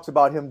he talks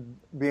about him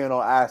being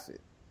on acid.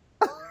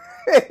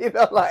 You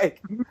know,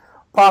 like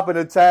popping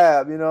a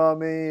tab. You know what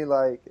I mean?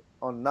 Like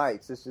on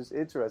Nights, it's just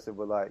interesting.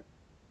 But like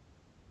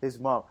his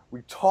mom,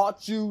 we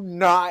taught you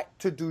not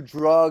to do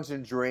drugs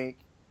and drink.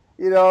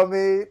 You know what I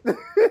mean?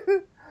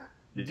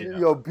 Yeah.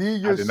 Yo, be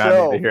yourself. I did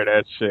not need to hear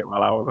that shit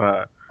while I was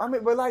high. I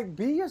mean, but like,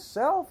 be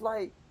yourself.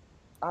 Like,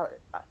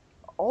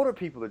 older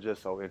people are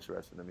just so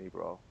interesting to me,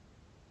 bro.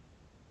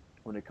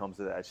 When it comes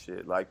to that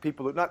shit, like,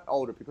 people are not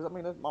older people. I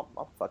mean,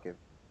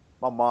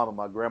 my mom and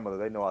my grandmother.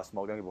 They know I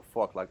smoke. They don't give a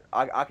fuck. Like,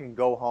 I can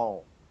go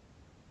home,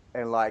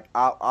 and like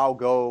I'll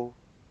go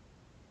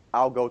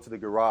to the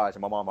garage,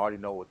 and my mom already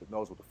knows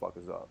what the fuck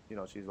is up. You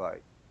know, she's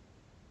like,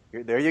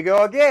 there you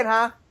go again,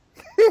 huh?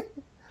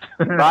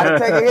 About to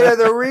take a hit of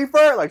the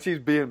reefer? Like, she's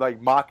being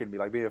like mocking me,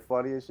 like being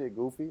funny and shit,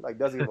 goofy. Like,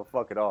 doesn't give a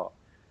fuck at all.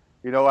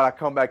 You know, when I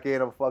come back in,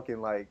 I'm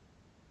fucking like,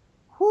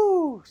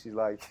 whoo, she's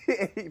like,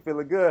 you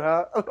feeling good,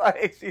 huh?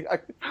 Like she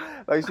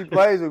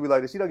plays with me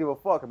like this. She don't give a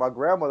fuck. And my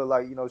grandmother,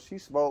 like, you know, she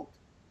smoked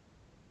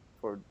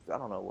for, I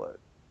don't know what,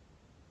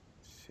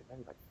 shit,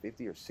 maybe like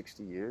 50 or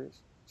 60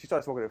 years. She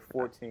started smoking at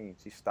 14.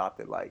 She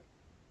stopped at like,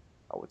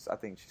 I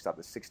think she stopped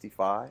at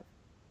 65.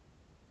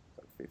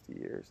 Like 50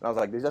 years. And I was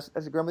like, that's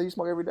your grandmother you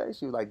smoke every day?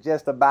 She was like,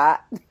 just about.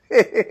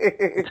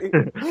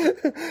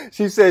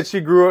 She said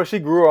she grew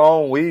her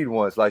own weed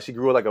once. Like she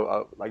grew like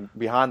like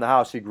behind the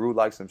house, she grew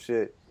like some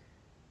shit.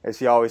 And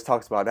she always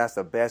talks about that's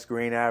the best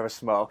green I ever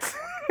smoked.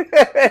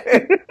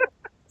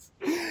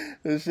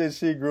 The shit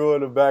she grew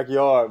in the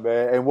backyard,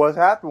 man. And what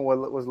happened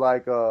was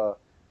like my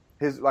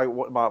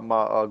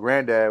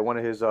granddad, one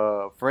of his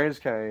friends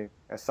came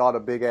and saw the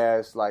big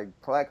ass like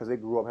plant because they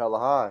grew up hella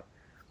high.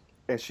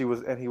 And he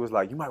was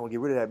like, you might want to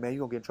get rid of that, man. You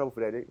gonna get in trouble for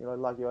that. You know,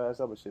 lock your ass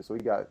up and shit.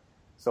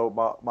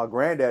 So my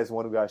granddad's the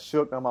one who got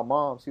shook. Now my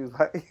mom, she was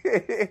like,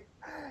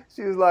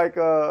 she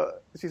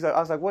said, I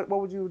was like, what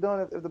would you have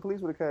done if the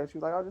police would have came? She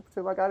was like, I just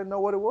pretend like I didn't know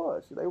what it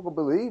was. They were gonna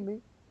believe me.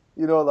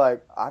 You know,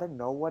 like I didn't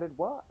know what it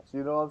was.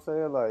 You know what I'm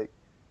saying? Like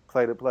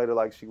played it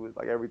like she was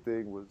like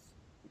everything was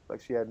like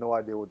she had no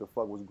idea what the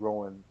fuck was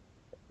growing.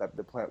 That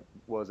the plant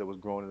was that was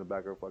growing in the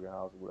back of her fucking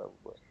house or whatever.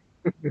 But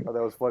I thought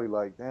that was funny.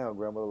 Like, damn,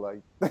 grandmother,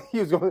 like he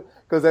was going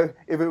because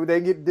if they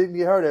didn't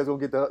get her, they was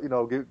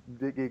gonna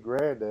get get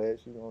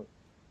granddad. She gonna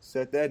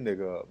set that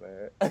nigga up,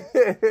 man.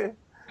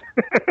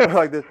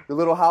 Like the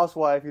little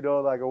housewife, you know,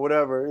 like or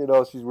whatever, you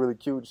know, she's really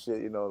cute and shit,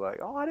 you know, like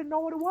oh I didn't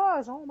know what it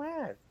was, oh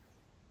man.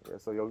 Yeah,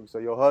 so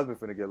your husband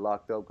finna get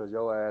locked up because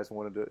your ass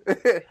wanted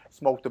to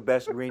smoke the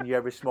best green you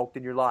ever smoked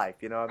in your life.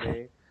 You know what I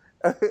mean?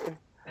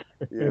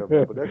 Yeah,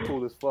 but that's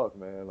cool as fuck,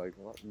 man. Like,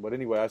 but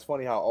anyway, it's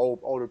funny how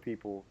older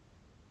people,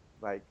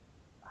 like,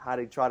 how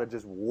they try to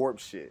just warp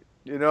shit.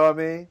 You know what I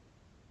mean?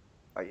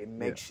 Like it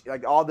makes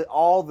like all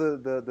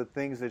the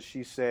things that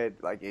she said,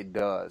 like it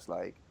does,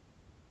 like,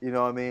 you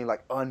know what I mean?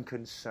 Like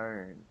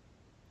unconcerned,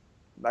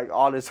 like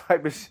all this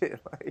type of shit.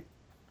 Like,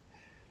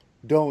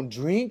 don't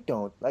drink,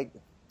 don't like.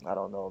 I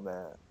don't know,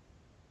 man.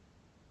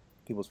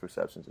 People's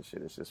perceptions of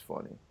shit is just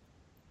funny.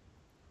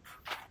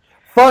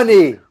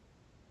 Funny!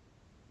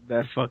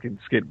 That fucking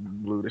skit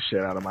blew the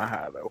shit out of my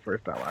high, though,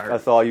 first time I heard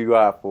That's all you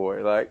got for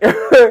it. Like,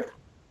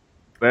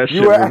 that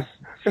shit was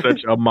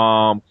such a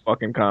mom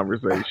fucking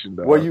conversation,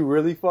 though. Were you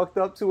really fucked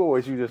up to, or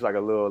was you just like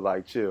a little,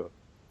 like, chill?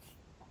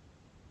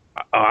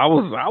 I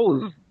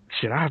was,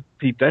 shit, I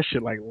peeped that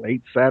shit like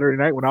late Saturday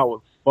night when I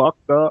was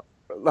fucked up.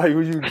 Like,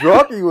 were you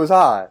drunk or you was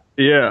high?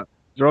 Yeah.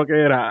 Drunk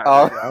and high.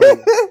 I was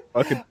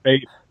fucking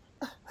fake.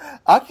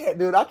 I can't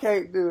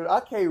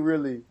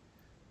really.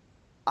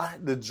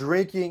 The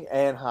drinking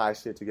and high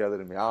shit together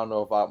to me. I don't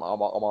know if I'm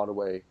all the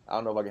way. I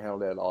don't know if I can handle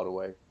that all the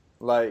way.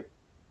 Like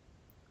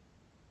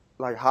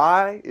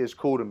high is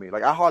cool to me.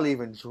 Like I hardly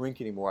even drink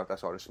anymore after I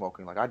started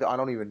smoking. Like I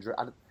don't even drink.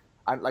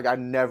 I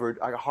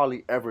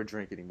hardly ever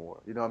drink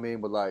anymore. You know what I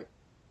mean? But like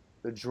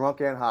the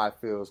drunk and high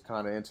feels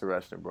kind of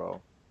interesting,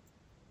 bro.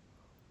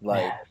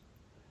 Like.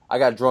 I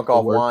got drunk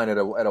off wine at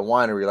a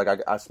winery. Like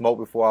I smoked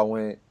before I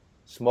went,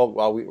 smoked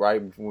right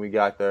when we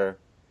got there,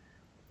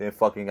 then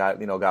fucking got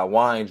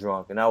wine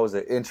drunk, and that was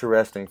an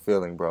interesting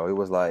feeling, bro. It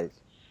was like,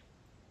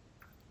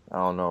 I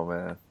don't know,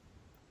 man.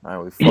 I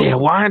don't really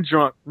wine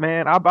drunk,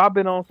 man. I've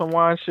been on some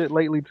wine shit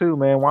lately too,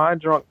 man. Wine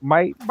drunk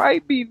might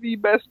be the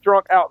best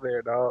drunk out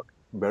there, dog.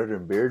 Better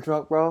than beer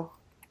drunk, bro.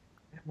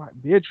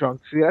 Beer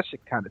drunk, see that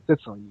shit kind of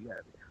sits on you.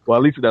 Well,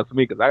 at least it does for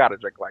me because I gotta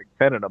drink like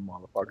 10 of them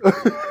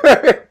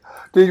motherfuckers.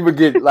 Did you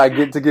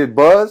get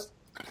buzzed?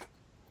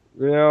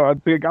 Yeah, I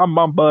think I'm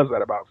buzzed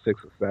at about 6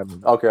 or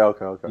 7. Okay.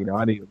 You know,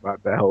 I need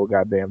about that whole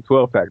goddamn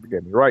 12-pack to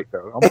get me right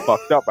though. I'm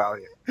fucked up out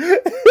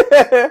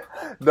here.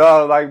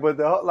 No,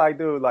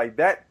 dude, like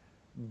that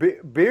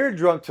beer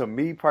drunk to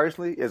me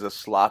personally is a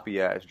sloppy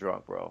ass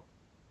drunk, bro.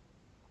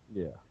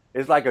 Yeah,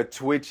 it's like a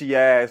twitchy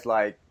ass,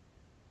 like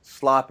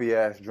sloppy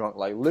ass drunk.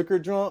 Like liquor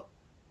drunk,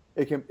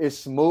 it's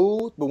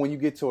smooth, but when you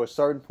get to a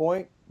certain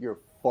point, you're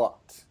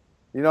fucked.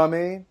 You know what I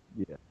mean?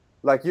 Yeah.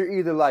 Like you're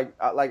either like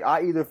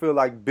I either feel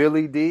like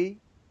Billy D,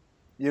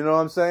 you know what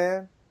I'm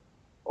saying,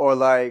 or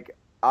like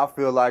I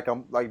feel like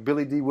I'm like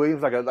Billy D.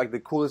 Williams, like the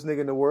coolest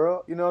nigga in the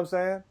world, you know what I'm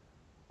saying,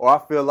 or I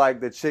feel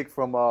like the chick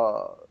from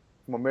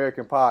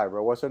American Pie,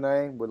 bro. What's her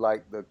name with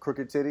like the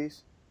crooked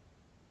titties?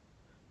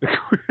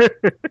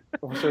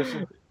 What's her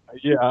shit?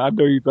 Yeah, I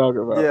know you're talking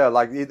about. Yeah,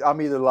 like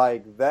I'm either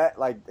like that,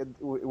 like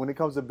when it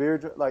comes to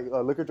beer, like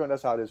liquor drunk,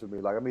 that's how it is for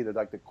me. Like I'm either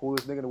like the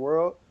coolest nigga in the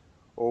world.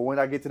 Or when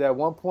I get to that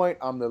one point,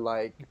 I'm the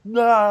like,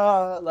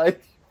 nah, like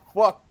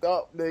fucked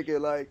up nigga,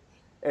 like,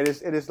 and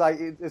it's like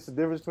it's the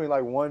difference between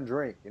like one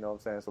drink, you know what I'm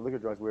saying? So liquor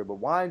drunk's weird, but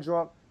wine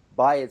drunk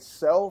by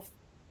itself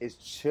is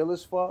chill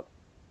as fuck.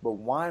 But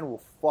wine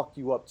will fuck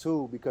you up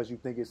too because you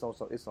think it's some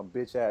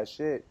bitch ass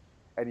shit,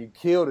 and you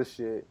kill the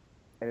shit,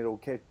 and it'll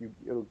catch you.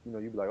 You'll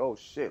be like, oh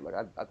shit, like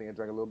I think I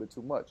drank a little bit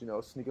too much,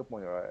 sneak up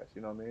on your ass,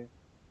 you know what I mean?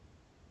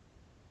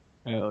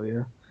 Hell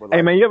yeah. But,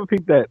 hey man, you ever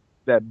peep that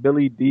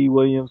Billy D.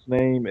 Williams'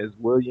 name is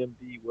William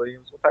D.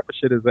 Williams? What type of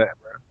shit is that,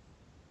 bro?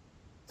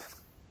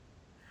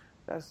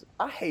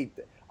 I hate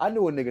that. I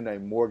knew a nigga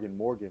named Morgan.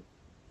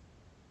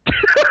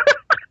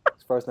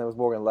 His first name was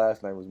Morgan,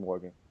 last name was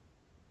Morgan.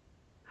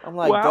 I'm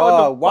like,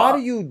 dog, why do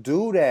you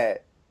do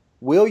that?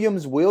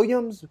 Williams,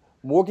 Morgan,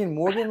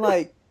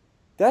 like,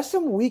 that's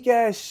some weak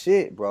ass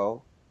shit,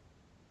 bro.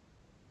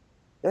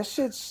 That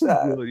shit's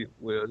sad.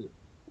 William.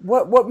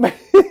 What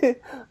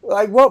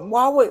like what?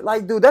 Why would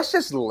like, dude? That's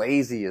just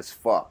lazy as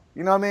fuck.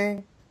 You know what I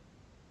mean?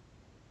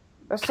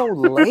 That's so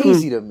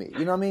lazy to me.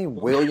 You know what I mean?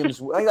 Williams,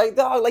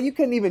 dog, like you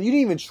didn't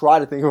even try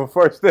to think of a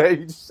first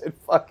name. You just said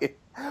fuck it.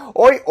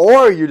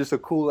 Or you're just a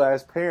cool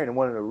ass parent and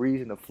wanted a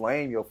reason to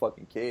flame your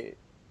fucking kid.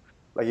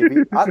 Like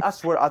I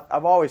swear,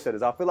 I've always said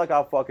this. I feel like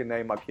I'll fucking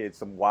name my kids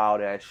some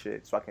wild ass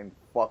shit so I can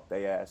fuck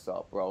their ass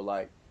up, bro.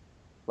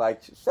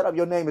 Like, shut up.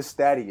 Your name is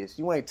Thaddeus.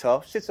 You ain't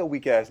tough. Shit's so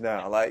weak ass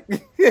now. Like,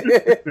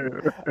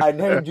 I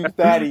named you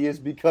Thaddeus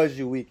because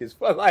you weak as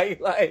fuck.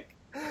 Like,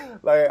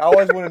 I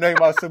always want to name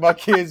my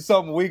kids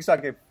something weak so I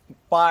can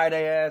fire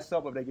their ass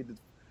up if they get to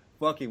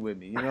fucking with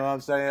me. You know what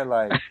I'm saying?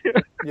 Like,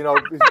 you know,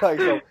 it's like,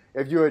 so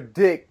if you're a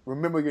dick,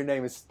 remember your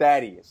name is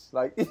Thaddeus.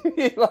 Like,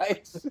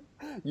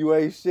 you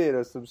ain't shit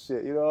or some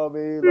shit. You know what I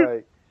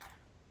mean?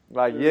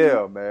 Like,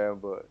 yeah, man.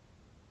 But,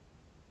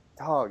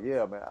 dog,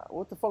 yeah, man.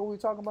 What the fuck were we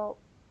talking about?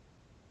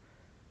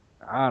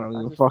 I don't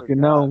even fucking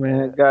know,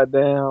 man.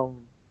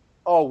 Goddamn.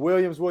 Oh,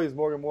 Williams,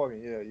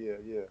 Morgan. Yeah.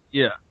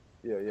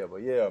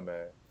 But yeah,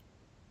 man.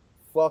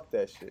 Fuck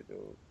that shit,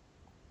 dude.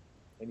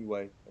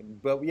 Anyway,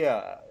 but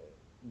yeah,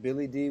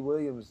 Billy D.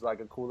 Williams is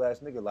like a cool ass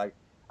nigga. Like,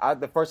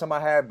 the first time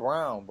I had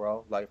Brown,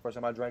 bro, like first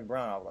time I drank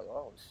Brown, I was like,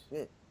 oh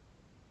shit,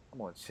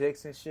 I'm on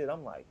chicks and shit.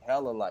 I'm like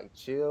hella like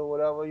chill,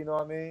 whatever. You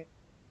know what I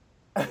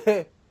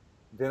mean?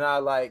 Then I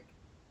like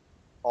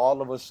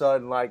all of a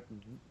sudden like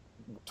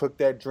took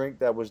that drink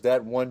that was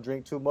that one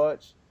drink too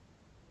much,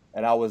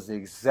 and I was the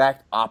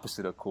exact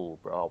opposite of cool,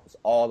 bro. I was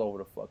all over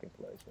the fucking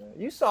place, man.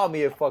 You saw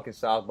me at fucking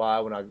South by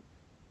when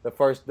the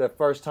first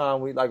time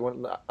we like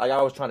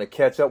I was trying to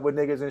catch up with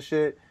niggas and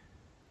shit,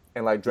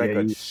 and like drank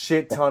a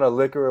shit ton of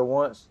liquor at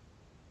once.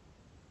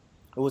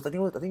 I think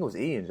it was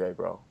E and J,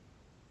 bro.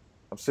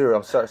 I'm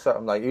serious.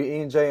 I'm like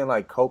E and J and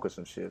like Coke or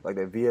some shit, like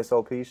that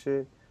VSOP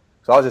shit.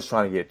 So I was just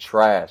trying to get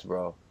trash,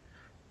 bro.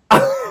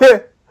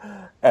 And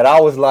I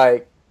was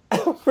like.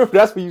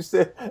 That's what you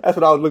said. That's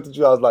what I looked at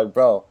you. I was like,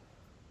 bro,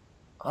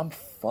 I'm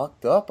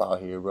fucked up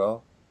out here,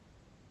 bro.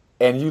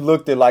 And you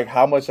looked at like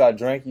how much I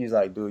drank. He's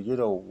like, dude, you're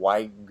the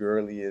white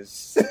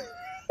girliest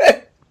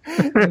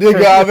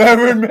nigga I've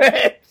ever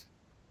met.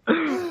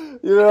 You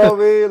know what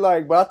I mean?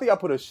 Like, but I think I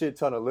put a shit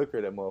ton of liquor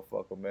in that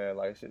motherfucker, man.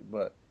 Like shit.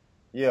 But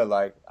yeah,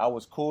 like I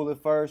was cool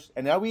at first,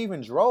 and now we even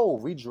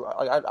drove.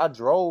 I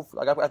drove.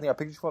 Like I think I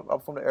picked you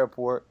up from the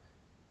airport,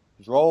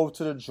 drove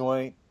to the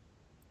joint.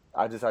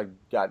 I drank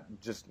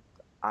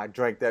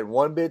that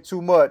one bit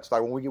too much,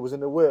 like when we was in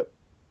the whip.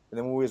 And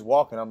then when we was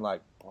walking, I'm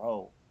like,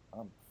 bro,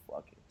 I'm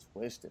fucking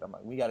twisted. I'm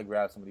like, we got to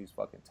grab some of these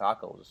fucking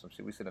tacos or some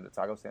shit. We sit in the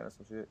taco stand or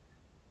some shit.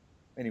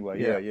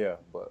 Anyway, yeah.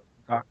 But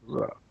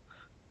tacos up.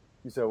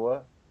 You said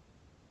what?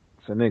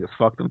 So niggas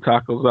fuck them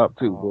tacos up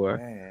too, boy.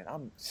 Man, I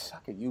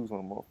could use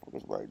one of them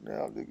motherfuckers right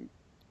now, nigga.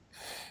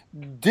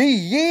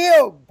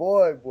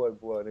 Boy,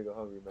 nigga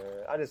hungry,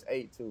 man. I just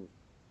ate too.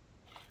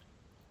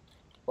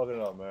 Fucking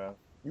it up, man.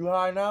 You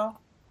high now?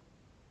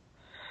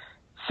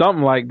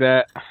 Something like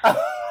that.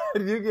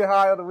 Did you get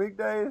high on the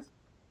weekdays?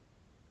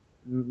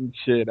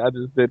 Shit, I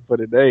just did for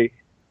the day.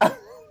 I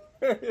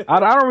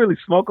don't really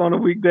smoke on the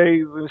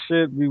weekdays and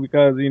shit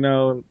because, you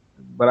know,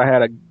 but I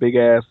had a big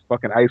ass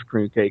fucking ice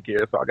cream cake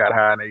here, so I got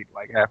high and ate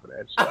like half of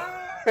that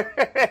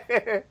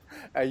shit.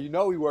 Hey, you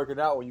know we working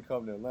out when you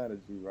come to Atlanta,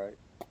 G, right?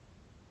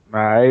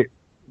 Alright.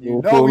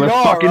 You know we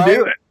are, fucking right?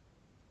 do it.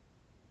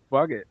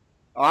 Fuck it.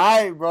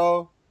 Alright,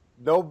 bro.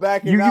 No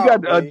backing out. You got a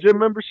buddy. gym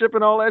membership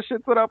and all that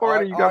shit set up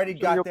already? I already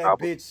got that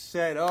bitch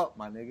set up,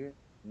 my nigga.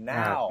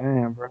 Now.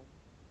 Damn, bro.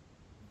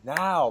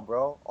 Now,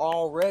 bro.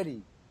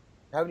 Already.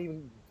 Haven't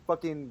even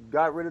fucking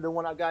got rid of the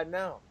one I got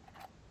now.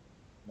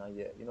 Not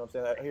yet. You know what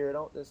I'm saying? Here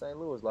in St.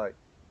 Louis, like.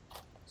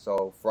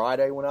 So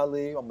Friday when I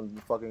leave, I'm gonna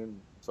fucking.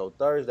 So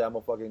Thursday, I'm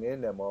gonna fucking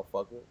end that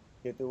motherfucker.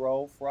 Hit the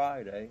road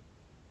Friday.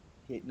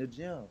 Hitting the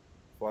gym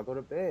before I go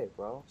to bed,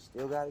 bro.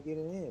 Still gotta get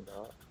it in,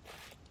 dog.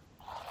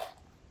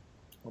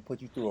 I'm gonna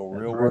put you through a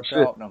real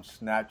workout, and I'm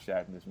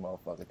Snapchatting this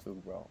motherfucker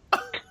too, bro.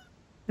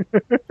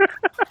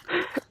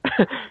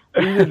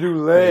 You need to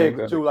do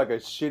legs too, like a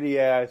shitty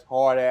ass,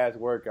 hard ass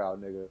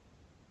workout, nigga.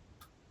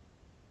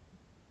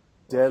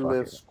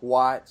 Deadlift,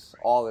 squats,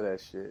 all of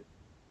that shit.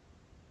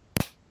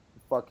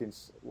 Fucking,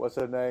 what's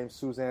her name?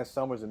 Suzanne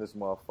Summers in this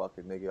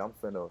motherfucker, nigga. I'm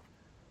finna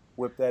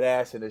whip that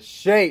ass into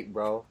shape,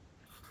 bro.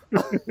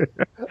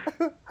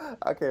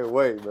 I can't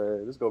wait,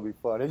 man. This gonna be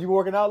fun. Have you been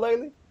working out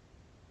lately?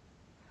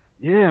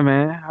 Yeah,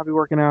 man. I'll be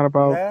working out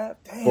about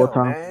 4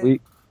 times a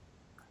week.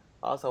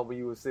 I was hoping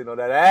you were sitting on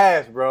that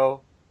ass,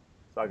 bro.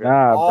 So I can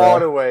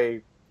all the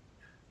way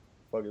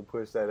fucking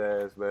push that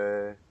ass,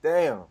 man.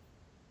 Damn.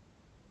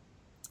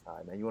 All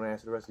right, man. You want to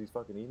answer the rest of these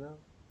fucking emails?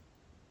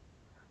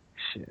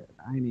 Shit,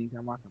 I ain't even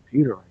got my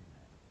computer right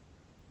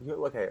now.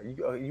 Okay,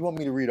 you want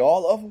me to read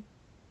all of them?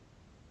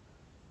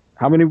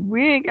 How many?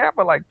 We ain't got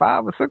but like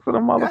 5 or 6 of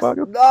them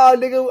motherfuckers. Nah,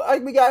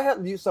 nigga, we got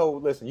help. So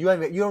listen, you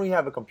don't even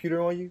have a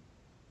computer on you?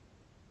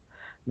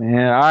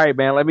 Man, all right,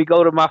 man. Let me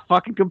go to my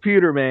fucking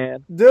computer,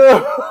 man.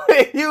 Dude,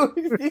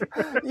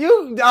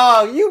 you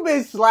dog, you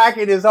been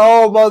slacking this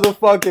whole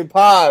motherfucking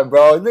pod,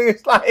 bro.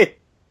 Niggas like,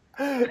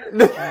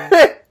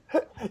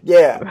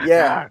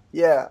 yeah.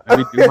 Let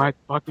me do my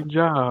fucking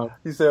job.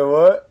 You said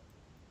what?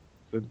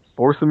 It's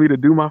forcing me to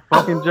do my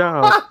fucking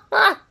job.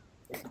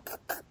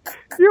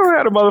 You don't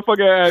have a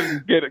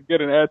motherfucker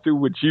get an attitude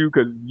with you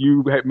because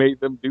you had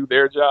made them do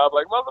their job.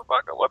 Like,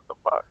 motherfucker, what the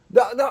fuck?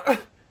 No.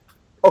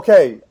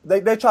 Okay,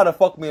 they try to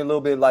fuck me a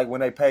little bit, like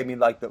when they pay me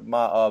like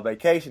my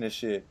vacation and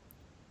shit.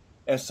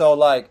 And so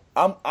like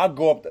I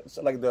go up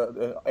like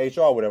the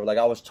HR or whatever. Like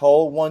I was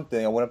told one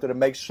thing, I went up there to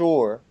make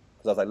sure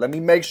because I was like, let me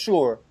make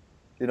sure,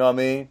 you know what I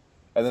mean?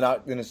 And then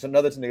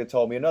another nigga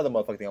told me another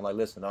motherfucking thing. I'm like,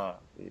 listen, I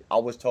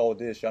was told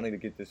this. Y'all need to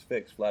get this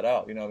fixed flat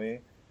out. You know what I mean?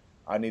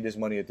 I need this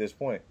money at this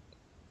point.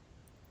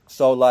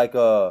 So like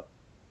the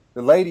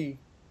lady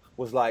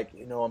was like,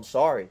 I'm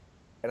sorry,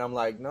 and I'm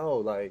like, no,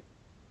 like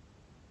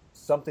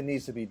something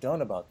needs to be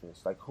done about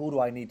this. Like, who do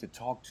I need to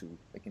talk to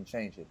that can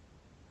change it?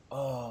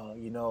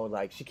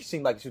 Like she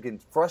seemed like she was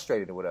getting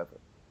frustrated or whatever.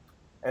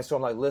 And so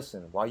I'm like,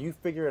 listen, while you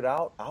figure it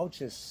out, I'll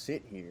just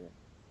sit here.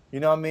 You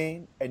know what I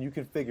mean? And you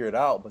can figure it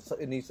out, but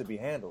it needs to be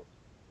handled.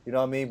 You know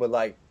what I mean? But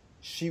like,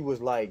 she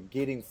was like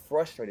getting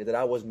frustrated that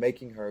I was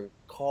making her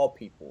call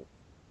people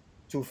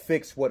to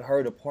fix what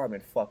her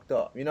department fucked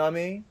up. You know what I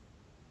mean?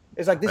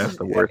 It's like,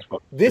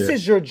 this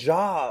is your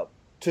job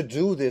to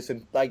do this,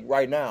 and like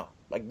right now,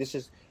 like this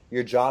is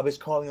your job is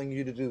calling on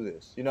you to do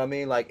this. You know what I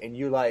mean? Like, and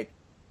you're like,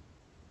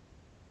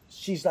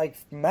 she's like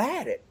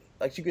mad at me.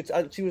 Like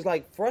she was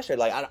like frustrated.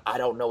 Like I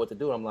don't know what to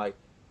do. I'm like,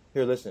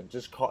 here, listen,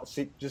 just call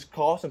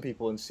some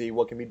people and see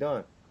what can be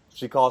done.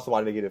 She called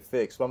somebody to get it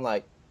fixed. But I'm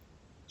like,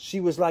 she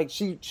was like,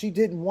 she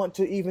didn't want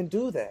to even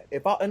do that.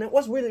 And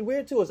what's really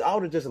weird too is I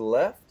would have just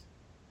left.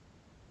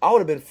 I would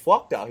have been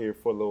fucked out here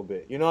for a little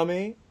bit. You know what I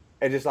mean?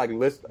 And just like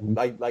listen,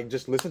 like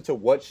just listen to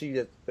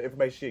the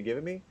information she had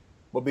given me.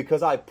 But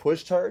because I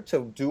pushed her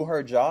to do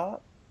her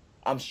job,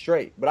 I'm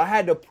straight. But I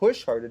had to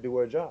push her to do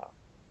her job.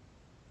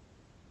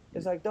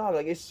 It's like, dog,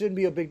 like it shouldn't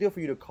be a big deal for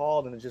you to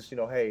call and just,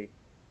 hey,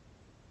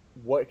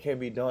 what can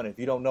be done? If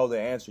you don't know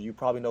the answer, you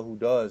probably know who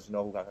does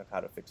know how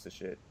to fix the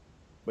shit.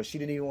 But she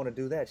didn't even want to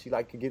do that. She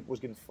was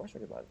getting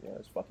frustrated about it. Yeah,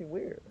 it's fucking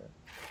weird, man.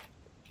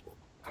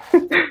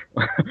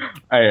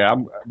 Hey,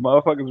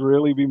 motherfuckers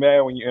really be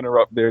mad when you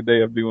interrupt their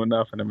day of doing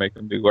nothing and make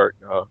them do work,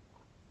 dog.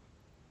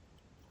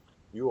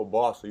 You a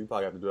boss, so you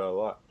probably have to do that a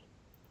lot.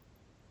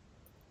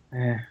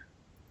 I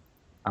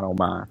don't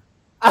mind.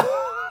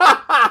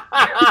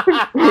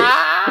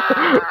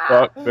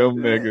 Fuck them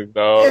niggas,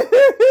 dog.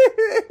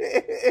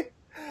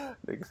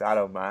 Niggas, I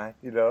don't mind,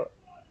 Yeah,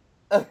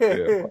 fuck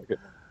it.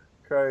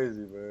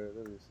 Crazy, man.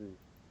 Let me see.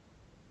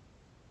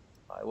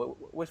 All right,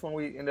 which one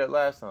we ended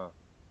last time?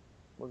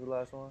 What was the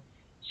last one?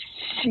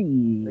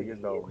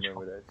 Niggas don't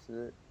remember that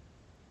shit.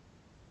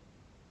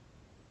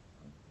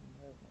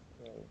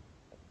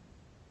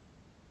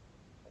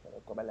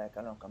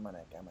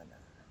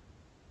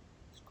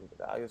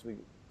 I guess we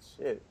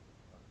shit.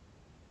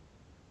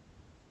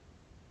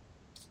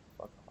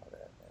 Fuck all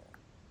that, man.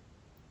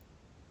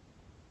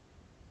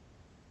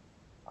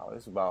 Oh,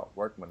 this is about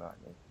work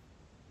monotony.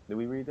 Did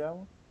we read that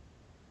one?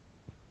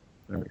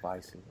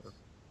 Advices.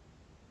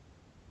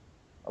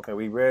 Okay,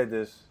 we read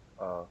this.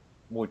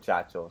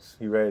 Muchachos.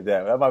 He read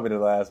that. That might be the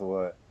last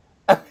one.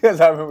 Because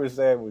I remember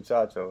saying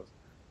muchachos.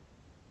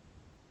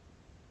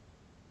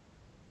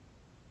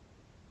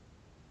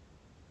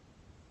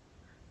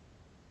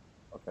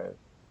 Okay.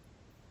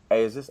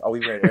 Hey, is this? Oh,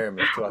 we read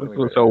Aramis too. I think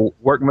so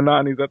work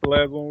monotony, is that the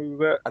last one we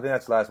was at? I think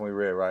that's the last one we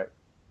read, right?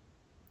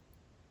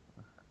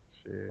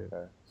 Shit.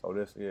 Okay. So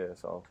this, yeah.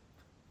 So.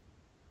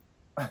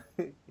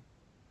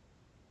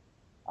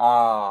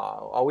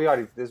 We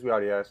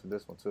already answered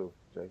this one too,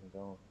 Jason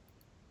Jones.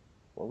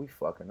 Well, we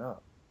fucking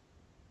up.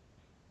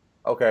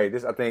 Okay,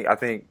 this I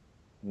think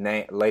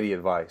lady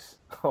advice.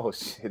 Oh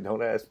shit!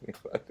 Don't ask me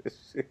about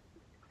this shit.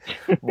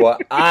 Well,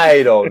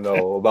 I don't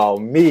know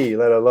about me,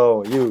 let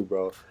alone you,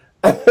 bro.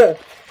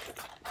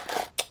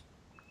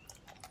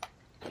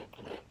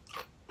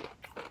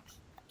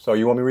 So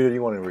you want me to read it? Or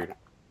you want to read it?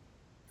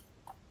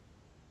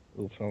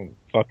 From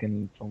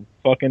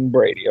fucking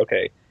Brady.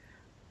 Okay,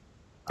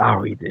 I'll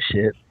read this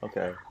shit.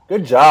 Okay,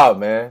 good job,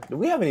 man.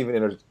 We haven't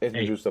even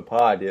introduced the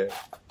pod yet.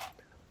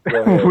 Fuck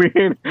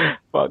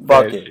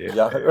it.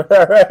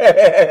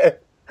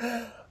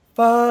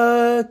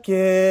 Fuck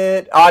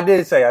it. Oh, I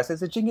did say. I said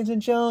the Jenkins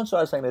and Jones, so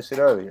I was saying that shit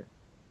earlier.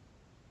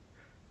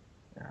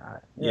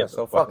 Yeah,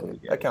 so fuck it.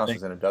 That counts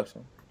as an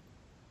introduction.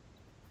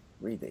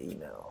 Read the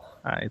email.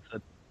 All right, so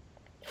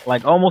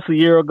like almost a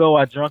year ago,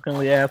 I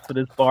drunkenly asked for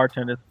this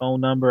bartender's phone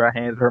number. I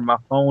handed her my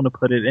phone to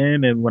put it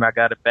in, and when I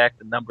got it back,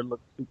 the number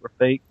looked super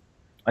fake.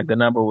 Like the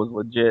number was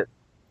legit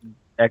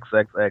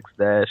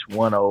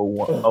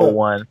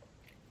XXX-1001.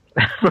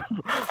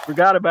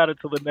 Forgot about it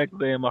till the next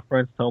day, and my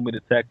friends told me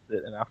to text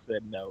it, and I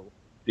said, no,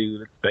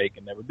 dude, it's fake,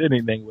 and never did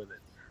anything with it.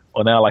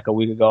 Well, now, like a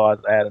week ago, I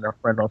was adding a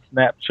friend on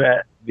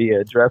Snapchat via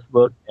address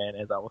book, and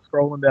as I was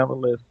scrolling down the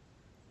list,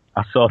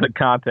 I saw the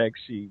contact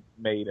she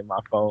made in my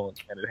phone,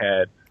 and it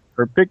had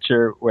her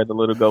picture where the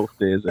little ghost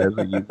is as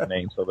a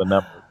username, so the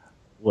number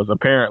was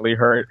apparently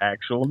her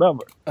actual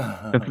number.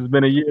 Since it's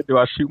been a year, do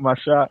I shoot my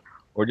shot,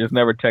 or just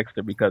never text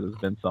her because it's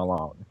been so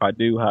long? If I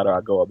do, how do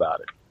I go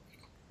about it?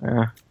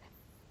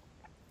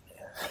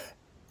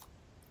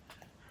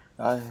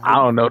 I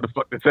don't know what the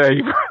fuck to tell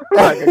you.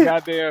 Like a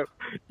goddamn,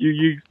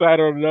 you sat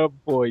on it up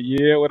for a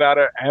year without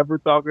her ever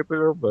talking to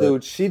her. But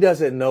dude, she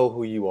doesn't know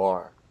who you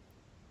are.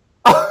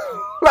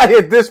 Like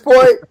at this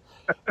point,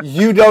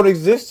 you don't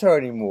exist to her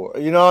anymore.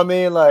 You know what I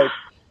mean? Like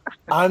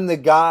I'm the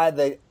guy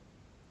that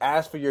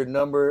asked for your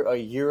number a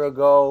year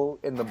ago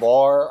in the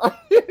bar.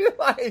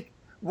 Like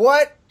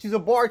what? She's a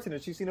bartender.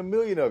 She's seen a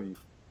million of you,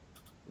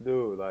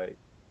 dude. Like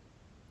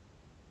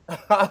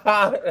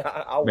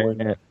I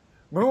wouldn't.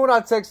 Remember when I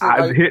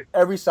texted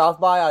every South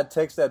by? I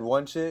text that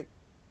one chick.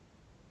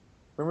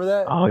 Remember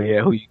that? Oh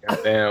yeah,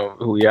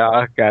 who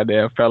y'all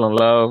goddamn fell in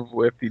love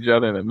with each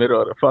other in the middle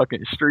of the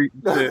fucking street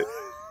and shit.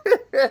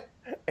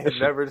 And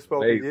never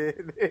spoke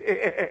again.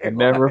 And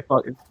never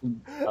fucking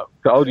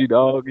told you,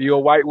 dog. You a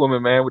white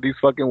woman, man, with these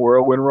fucking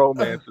whirlwind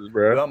romances,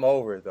 bro. But I'm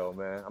over it though,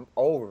 man. I'm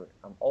over it.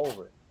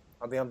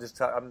 I think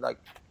I'm like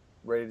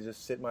ready to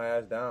just sit my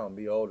ass down,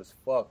 be old as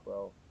fuck,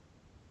 bro.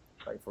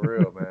 Like for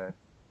real, man.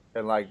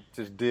 And like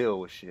just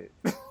deal with shit.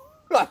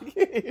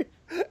 Like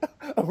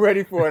I'm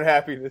ready for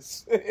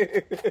unhappiness.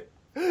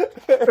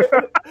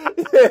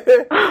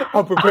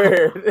 I'm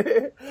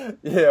prepared.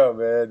 Yeah,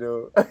 man,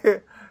 dude.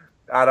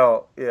 I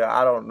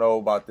don't know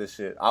about this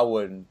shit. I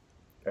wouldn't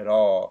at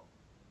all.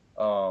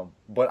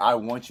 But I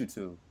want you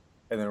to,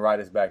 and then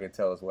write us back and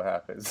tell us what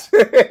happens.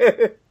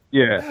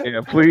 Yeah.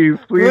 Please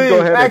go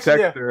ahead and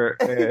text her.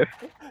 And,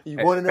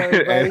 you want to know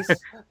advice?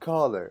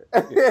 Call her.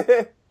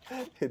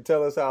 And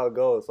tell us how it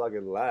goes so I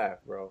can laugh,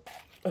 bro.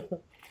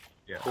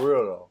 Yeah. For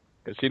real, though.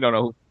 Because she don't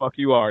know who the fuck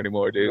you are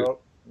anymore, dude.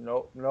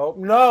 Nope.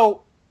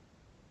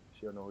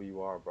 She don't know who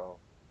you are, bro.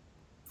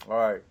 All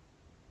right.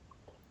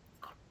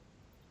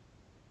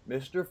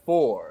 Mr.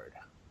 Ford.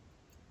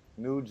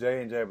 New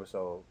J&J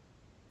episode.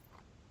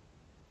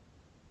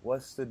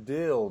 What's the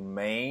deal,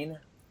 man?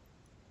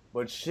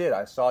 But shit,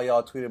 I saw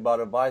y'all tweet about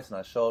advice, and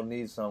I sure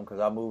need some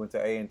because I'm moving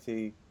to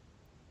A&T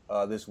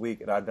this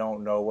week, and I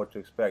don't know what to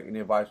expect. Any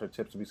advice or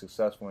tips to be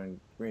successful in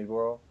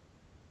Greensboro?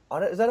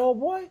 Is that old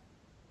boy?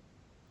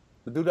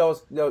 The dude that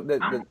was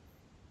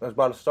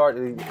about to start,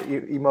 he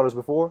emailed us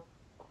before?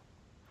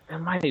 It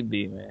might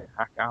be, man.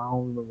 I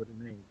don't remember the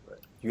name, but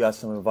you got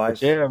some advice?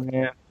 But yeah,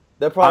 man.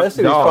 This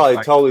city's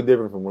probably totally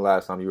different from the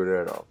last time you were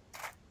there, though.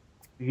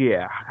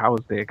 Yeah, I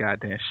was there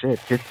goddamn shit.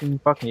 15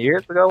 fucking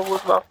years ago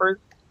was my first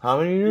How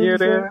many years year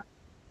there.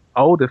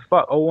 Old as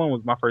fuck. 01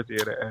 was my first year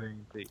there at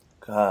A&T.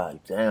 God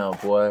damn,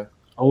 boy.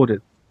 Old as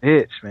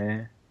bitch,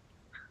 man.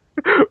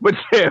 But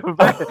yeah,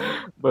 but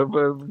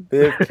 15.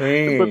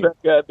 But that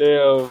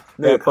goddamn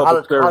that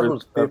public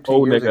service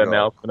old nigga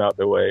announcement out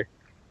the way.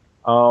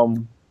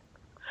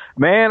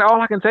 Man, all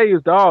I can tell you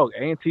is, dog,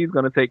 A&T is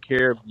gonna take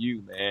care of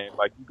you, man.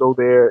 Like you go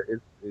there,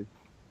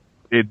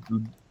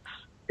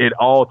 it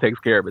all takes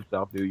care of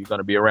itself, dude. You're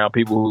gonna be around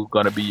people who are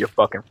gonna be your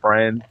fucking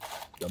friends.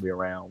 You're gonna be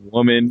around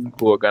women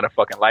who are gonna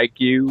fucking like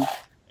you,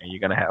 and you're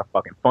gonna have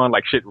fucking fun.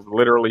 Like shit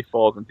literally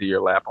falls into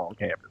your lap on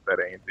campus at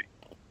A&T.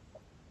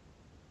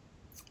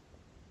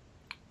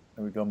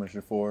 There we go,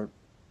 Mr. Ford.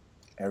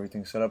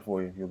 Everything's set up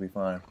for you. You'll be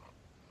fine.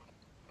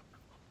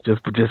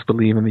 Just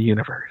believe in the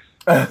universe.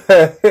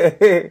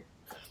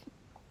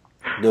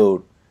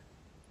 Dude,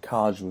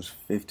 college was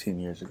 15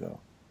 years ago.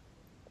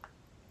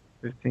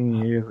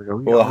 15 years ago.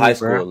 Well, high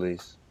school at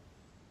least.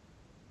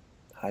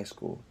 High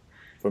school.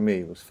 For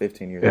me, it was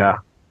 15 years ago.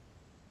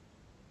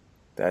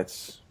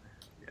 That's...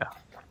 Yeah.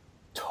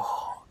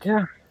 Dog.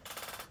 Yeah.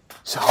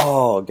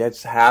 Dog,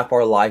 that's half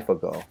our life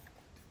ago.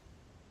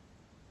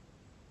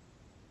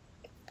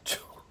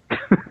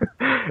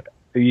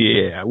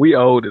 Yeah, we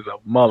old as a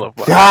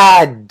motherfucker.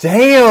 God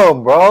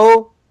damn,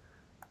 bro.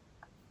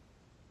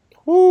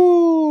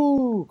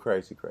 Woo.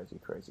 Crazy. All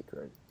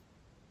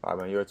right,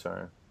 man, your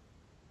turn.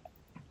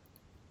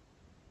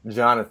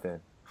 Jonathan.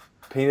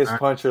 Penis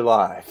Puncher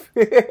Live.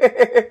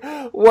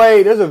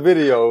 Wait, there's a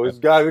video. It's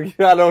got.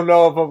 I don't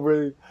know if I'm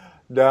really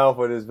down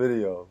for this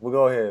video. Well,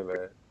 go ahead,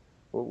 man.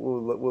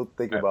 We'll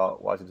think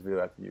about watching this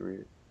video after you read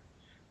it.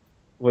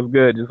 What's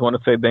good? Just want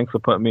to say thanks for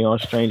putting me on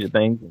Stranger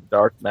Things and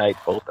Dark Knight,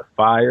 both of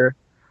fire.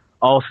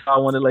 Also, I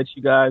want to let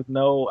you guys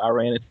know I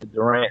ran into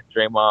Durant,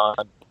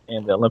 Draymond,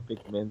 and the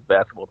Olympic men's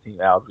basketball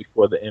team hours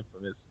before the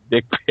infamous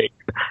dick pic.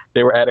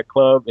 They were at a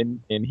club in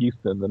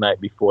Houston the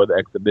night before the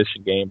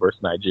exhibition game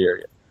versus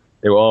Nigeria.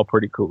 They were all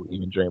pretty cool,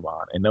 even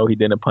Draymond. And no, he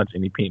didn't punch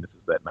any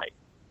penises that night.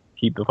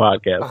 Keep the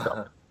podcast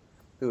coming.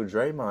 Dude,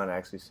 Draymond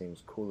actually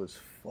seems cool as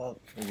fuck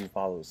when you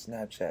follow his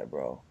Snapchat,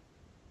 bro.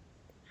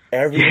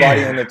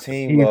 Everybody on the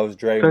team loves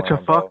Draymond. Such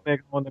a fuck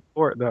nigga on the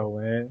court, though,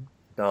 man.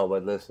 No,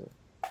 but listen.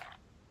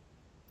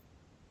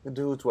 The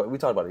dude's what? We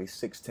talked about it. He's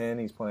 6'10".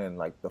 He's playing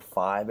like the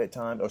 5 at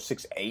times. Or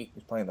 6'8".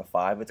 He's playing the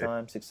 5 at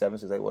times.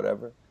 6'7", 6'8",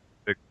 whatever.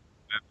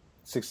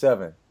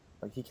 6'7".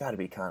 Like, he got to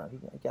be kind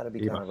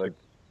of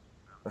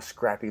a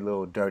scrappy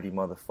little dirty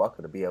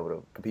motherfucker to be able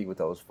to compete with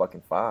those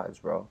fucking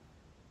 5s, bro.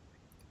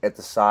 At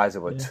the size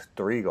of a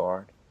 3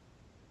 guard.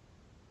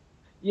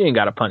 You ain't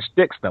got to punch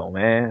dicks, though,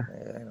 man.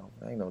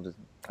 Yeah, ain't no just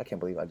I can't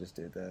believe I just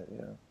did that.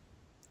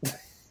 Yeah.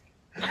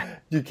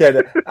 You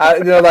can't.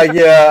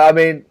 I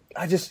mean,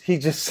 he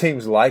just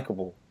seems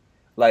likable,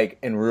 like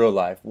in real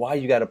life. Why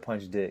you gotta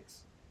punch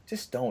dicks?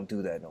 Just don't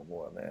do that no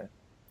more, man.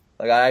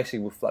 Like I actually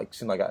would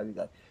seem like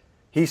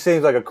he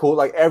seems like a cool,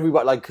 like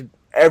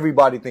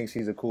everybody thinks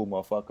he's a cool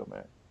motherfucker,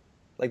 man.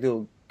 Like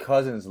dude,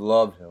 Cousins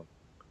loved him.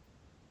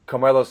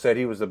 Carmelo said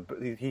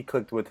he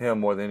clicked with him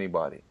more than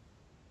anybody.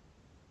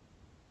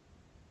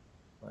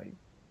 Like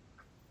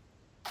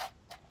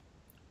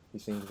he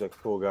seems like a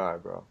cool guy,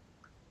 bro.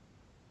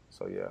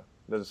 So yeah,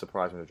 it doesn't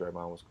surprise me that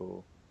Draymond was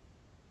cool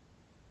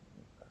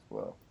as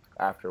well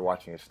after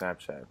watching his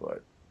Snapchat.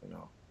 But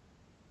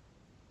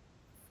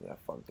yeah,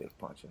 fuck dick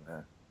punching,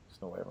 man.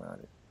 There's no way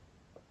around it.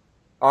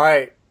 All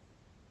right,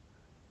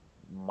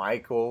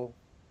 Michael.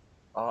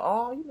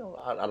 I don't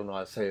know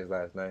how to say his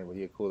last name, but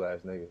he a cool ass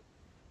nigga.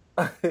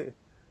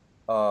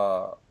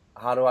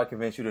 How do I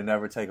convince you to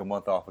never take a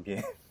month off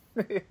again?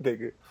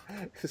 Nigga,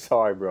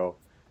 sorry, bro.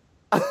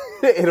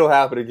 It'll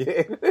happen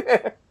again.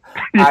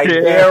 I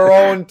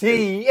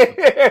guarantee.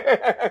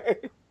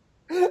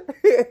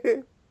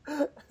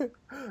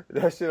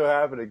 That shit'll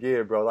happen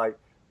again, bro. Like,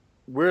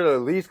 we're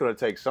at least gonna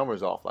take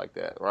summers off like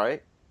that,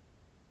 right?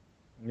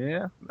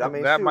 Yeah, that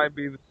might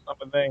be the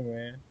summer thing,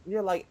 man.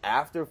 Yeah, like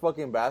after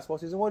fucking basketball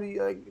season, what do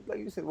you like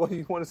you said? What do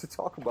you want us to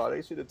talk about?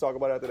 Ain't shit to talk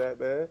about after that,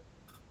 man.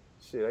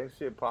 Shit, ain't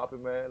shit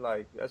popping, man.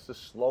 Like that's the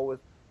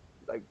slowest.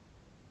 Like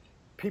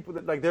people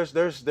that like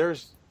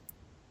there's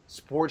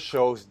sports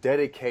shows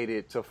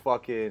dedicated to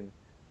fucking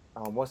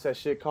what's that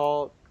shit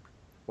called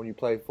when you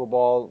play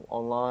football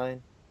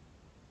online?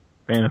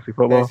 Fantasy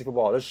football. Fantasy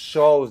football. There's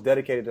shows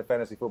dedicated to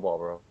fantasy football,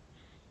 bro.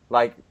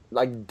 Like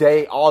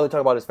all they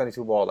talk about is fantasy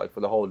football, like for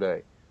the whole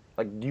day.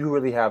 Like you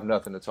really have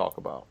nothing to talk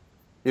about.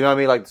 You know what I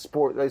mean? Like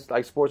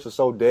sports are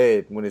so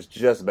dead when it's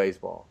just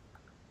baseball.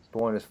 It's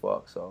boring as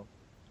fuck. So,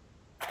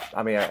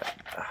 I mean,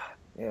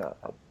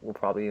 we'll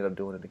probably end up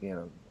doing it again.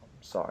 I'm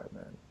sorry,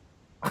 man.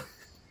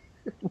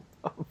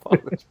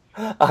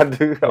 I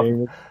do.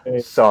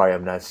 I'm sorry,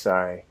 I'm not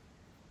sorry.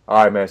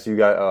 All right, man. So you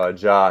got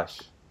Josh.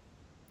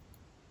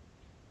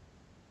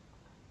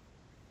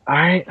 All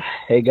right.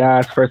 Hey,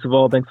 guys. First of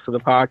all, thanks for the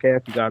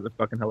podcast. You guys are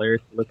fucking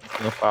hilarious to listen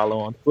to and follow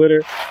on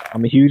Twitter.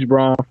 I'm a huge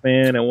Bron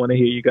fan and want to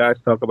hear you guys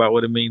talk about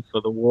what it means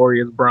for the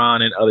Warriors,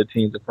 Bron, and other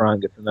teams if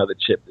Bron gets another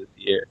chip this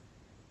year.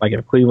 Like,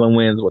 if Cleveland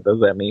wins, what does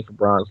that mean for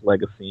Bron's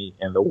legacy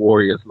and the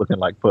Warriors looking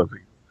like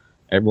pussies?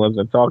 Everyone's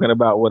been talking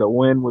about what a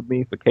win would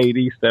mean for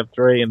KD, Steph,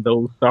 Dre, and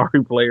those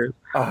sorry players.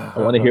 I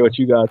want to hear what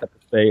you guys have to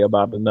say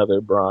about another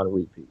Bron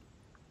repeat.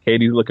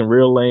 KD's looking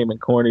real lame and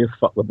corny as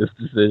fuck with this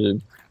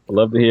decision. I'd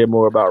love to hear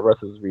more about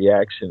Russ's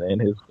reaction and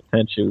his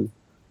potential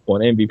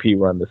for an MVP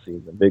run this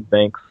season. Big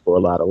thanks for a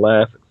lot of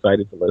laughs.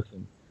 Excited to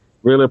listen.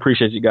 Really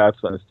appreciate you guys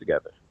putting this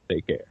together.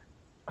 Take care.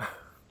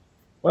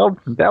 Well,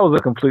 that was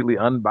a completely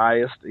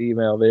unbiased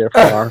email there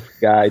from our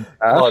guy.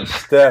 Oh,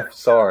 Steph,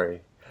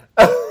 sorry.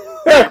 You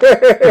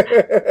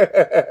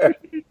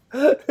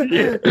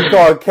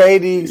called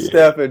KD,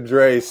 Steph, and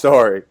Dre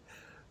sorry.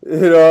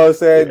 You know what I'm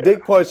saying? Yeah,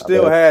 Dick Punch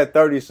still had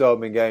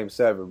 30-something in Game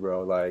 7,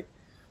 bro. Like,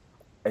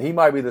 and he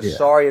might be the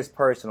sorriest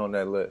person on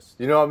that list.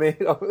 You know what I mean?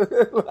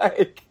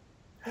 Like,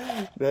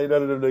 there ain't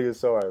none of them niggas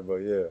sorry, but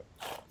yeah.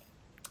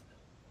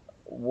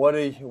 What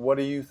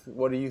do you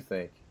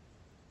think?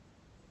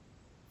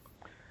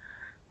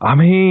 I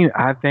mean,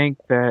 I think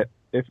that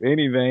if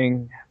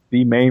anything,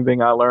 the main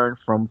thing I learned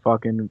from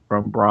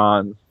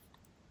Bron's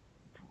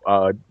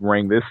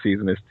ring this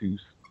season is to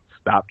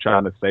stop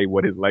trying to say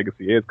what his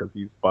legacy is because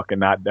he's fucking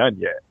not done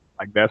yet.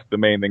 Like, that's the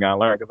main thing I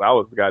learned because I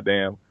was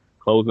goddamn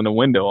closing the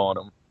window on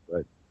him.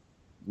 But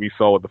we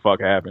saw what the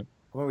fuck happened.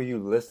 I remember you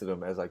listed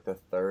him as like the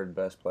third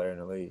best player in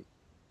the league.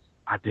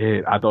 I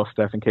did. I thought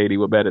Steph and KD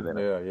were better than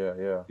him.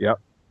 Yeah.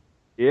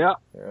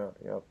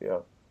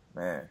 Yep.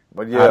 Man,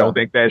 but yeah, I don't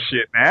think that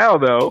shit now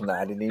though.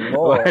 Not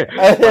anymore.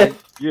 It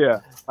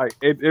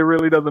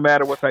really doesn't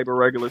matter what type of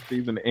regular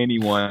season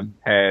anyone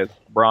has.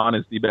 Bron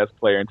is the best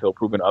player until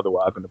proven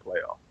otherwise in the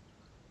playoffs.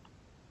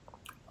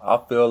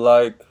 I feel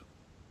like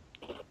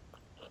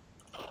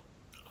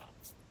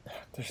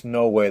there's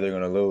no way they're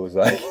gonna lose.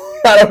 Like,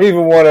 I don't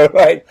even want to.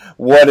 Like,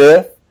 what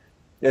if?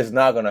 It's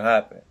not gonna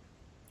happen.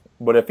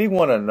 But if he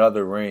won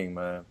another ring,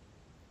 man.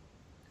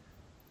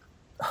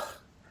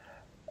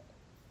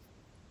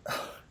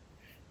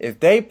 If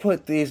they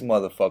put these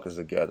motherfuckers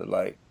together,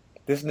 like,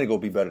 this nigga will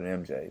be better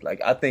than MJ. Like,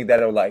 I think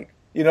that'll, like,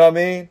 you know what I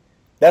mean?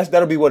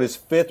 That'll be what, his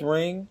fifth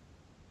ring?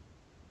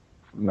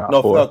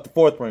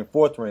 Fourth ring.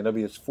 That'll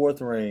be his fourth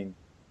ring.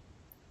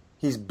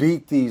 He's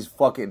beat these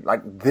fucking,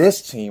 like,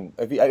 this team.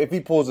 If he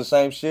pulls the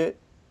same shit.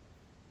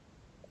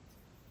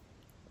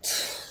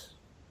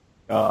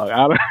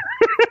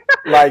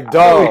 Like,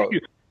 dog.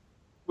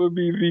 Would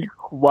be the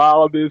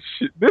wildest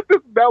shit. That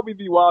would be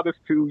the wildest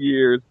 2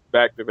 years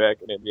back-to-back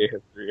in NBA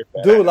history.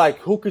 Dude, like,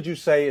 who could you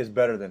say is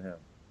better than him?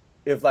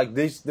 If, like,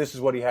 this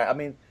is what he had. I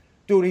mean,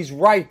 dude, he's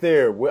right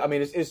there.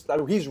 It's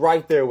like, he's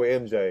right there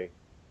with MJ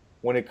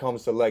when it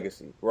comes to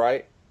legacy,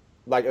 right?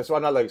 Like, as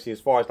far not legacy,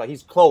 as far as, like,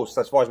 he's close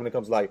as far as when it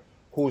comes to, like,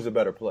 who's a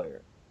better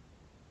player.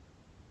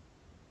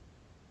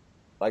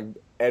 like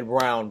at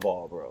round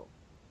ball, bro.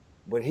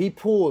 But he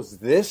pulls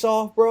this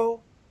off,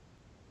 bro.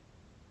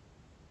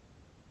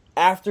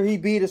 After he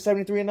beat a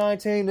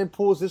 73-9 team, then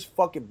pulls this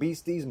fucking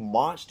beats these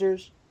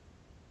monsters.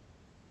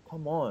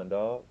 Come on,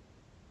 dog.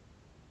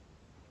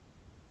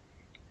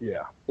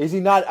 Yeah. Is he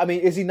not? I mean,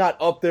 is he not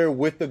up there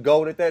with the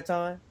GOAT at that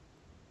time?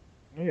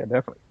 Yeah,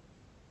 definitely.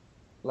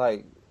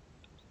 Like,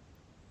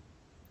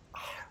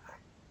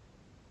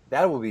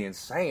 that would be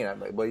insane. I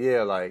mean, but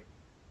yeah, like,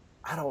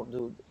 I don't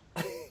do.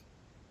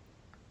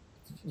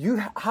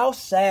 How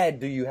sad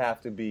do you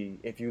have to be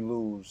if you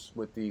lose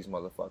with these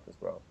motherfuckers,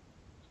 bro?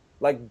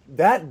 Like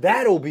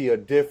that'll be a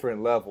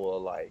different level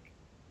of like,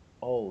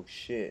 oh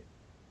shit,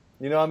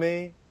 you know what I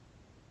mean?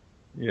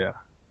 Yeah.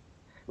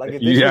 Like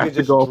if you this have nigga to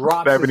just go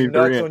drops his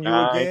nuts on you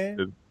 9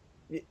 again.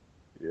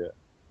 Yeah.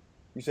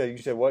 You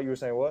said what? You were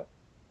saying what?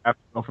 After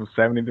go from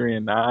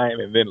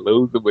 73-9 and then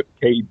losing with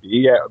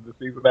KD out the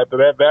season after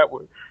that,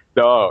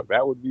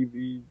 that would be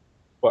the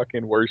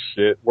fucking worst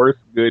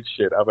good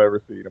shit I've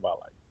ever seen in my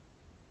life.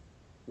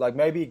 Like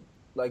maybe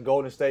like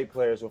Golden State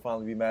players will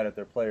finally be mad at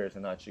their players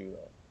and not you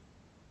though.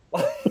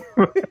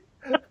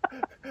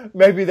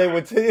 Maybe they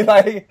would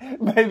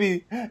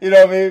maybe you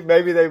know what I mean?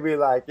 Maybe they'd be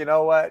like, you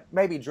know what?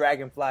 Maybe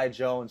Dragonfly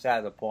Jones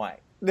has a point.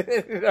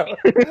 You know?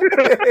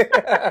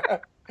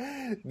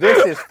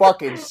 This is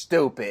fucking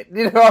stupid.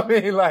 You know what I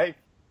mean? Like,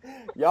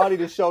 y'all need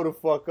to show the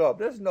fuck up.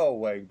 There's no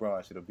way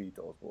Bron should have beat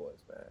those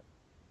boys, man.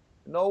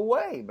 No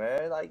way,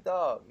 man. Like,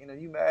 dog, you know,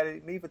 you mad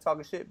at me for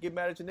talking shit. Get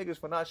mad at your niggas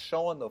for not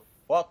showing the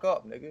fuck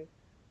up, nigga.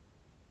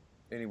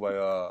 Anyway,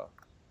 all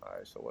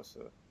right, so what's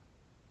the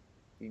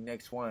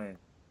next one?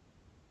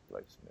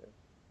 Blake Smith.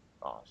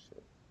 Oh,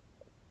 shit.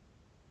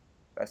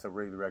 That's a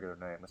really regular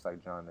name. It's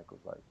like John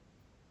Nichols,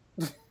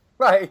 like.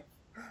 Like,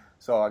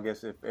 so I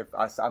guess if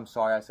I'm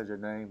sorry I said your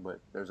name, but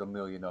there's a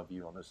million of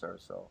you on this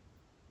earth, so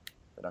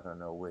they're not going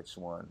to know which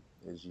one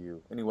is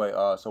you. Anyway,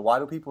 so why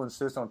do people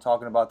insist on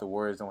talking about the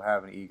Warriors don't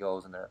have any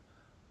egos and they're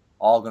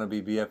all going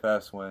to be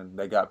BFFs when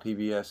they got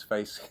PBS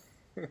face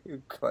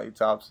Klay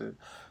Thompson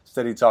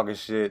steady talking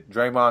shit,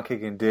 Draymond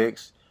kicking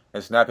dicks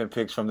and snapping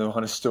pics from them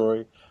on his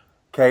story?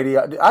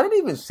 KD, I didn't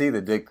even see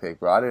the dick pic,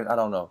 bro. I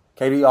don't know.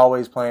 KD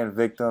always playing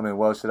victim, and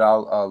well, should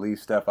I leave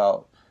Steph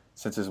out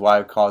since his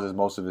wife causes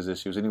most of his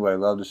issues? Anyway,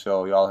 love the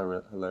show. Y'all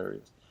are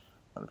hilarious.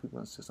 Why do people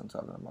insist on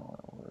talking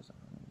about Warriors?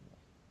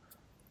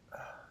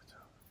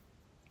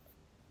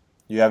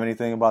 You have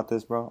anything about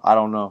this, bro? I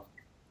don't know.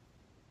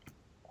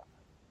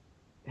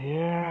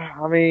 Yeah,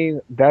 I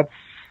mean that's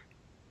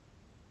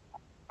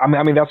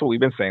what we've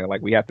been saying.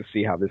 Like we have to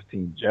see how this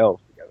team gels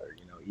together.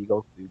 You know,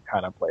 egos do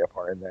kind of play a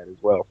part in that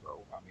as well.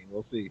 So I mean,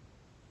 we'll see.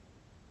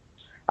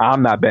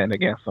 I'm not betting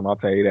against them. I'll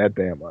tell you that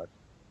damn much.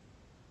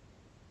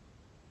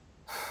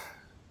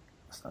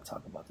 Let's not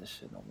talk about this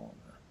shit no more,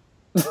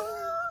 man.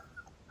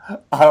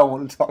 I don't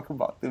want to talk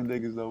about them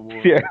niggas no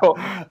more. Yeah,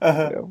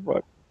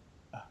 fuck.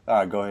 All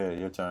right, go ahead.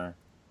 Your turn.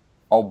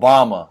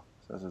 Obama.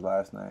 That's his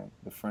last name.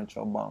 The French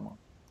Obama.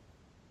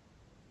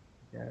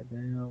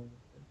 Goddamn.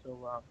 French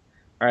Obama.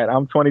 All right,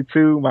 I'm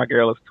 22. My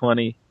girl is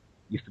 20.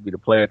 Used to be the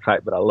player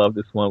type, but I love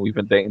this one. We've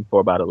been dating for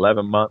about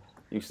 11 months.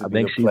 Used to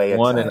be the player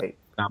type.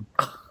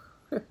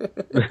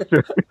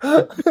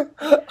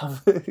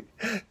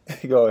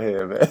 Go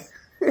ahead, man.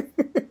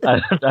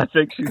 I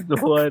think she's the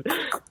one,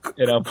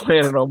 and I'm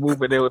planning on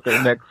moving in with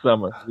her next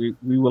summer. We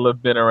will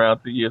have been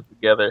around 2 years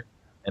together,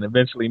 and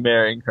eventually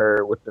marrying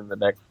her within the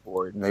next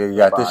 4 years. Nigga, you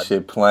got this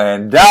shit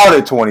planned out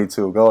at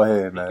 22. Go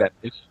ahead, man. Got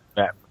this shit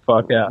mapped the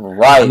fuck out.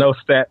 Right.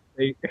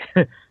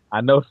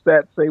 I know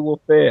stats say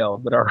we'll fail,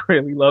 but I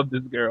really love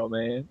this girl,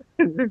 man,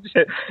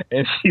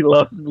 and she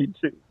loves me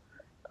too.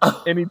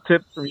 Any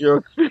tips from your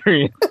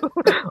experience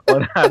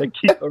on how to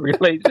keep a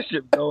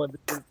relationship going?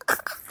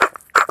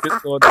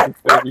 Just going to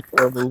say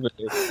before moving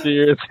in.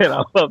 Cheers, and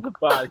I love the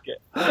podcast.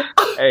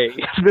 Hey,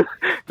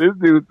 this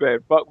dude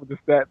said, "Fuck with the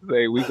stats."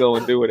 Say we go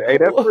and do it. Hey,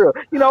 that's real.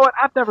 You know what?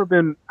 I've never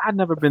been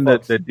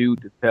the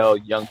dude to tell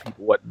young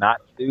people what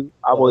not to do.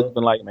 I've always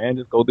been like, man,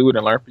 just go do it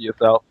and learn for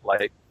yourself.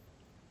 Like,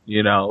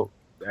 you know,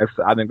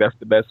 I think that's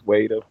the best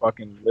way to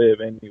fucking live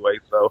anyway.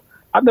 So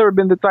I've never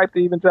been the type to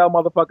even tell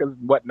motherfuckers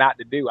what not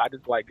to do. I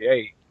just like,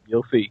 hey,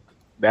 you'll see.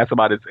 That's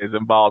about as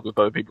involved with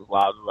other people's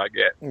lives as I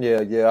get.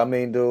 Yeah. I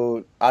mean,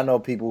 dude, I know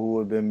people who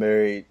have been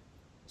married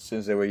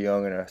since they were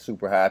young and are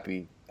super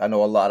happy. I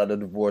know a lot of the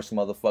divorced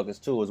motherfuckers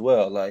too as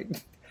well. Like,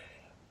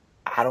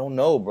 I don't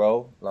know,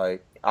 bro.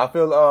 Like, I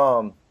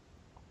feel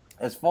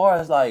as far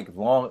as like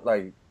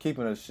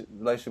keeping a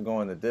relationship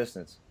going the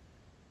distance,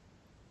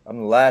 I'm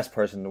the last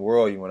person in the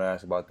world you want to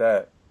ask about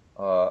that.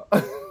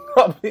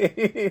 I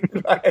mean,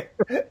 like,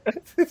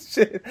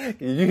 shit,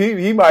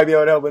 he might be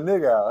able to help a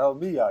nigga out,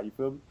 help me out. You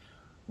feel me?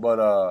 But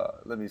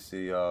let me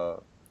see.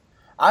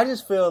 I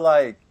just feel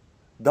like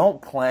don't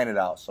plan it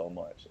out so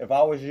much. If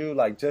I was you,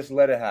 like, just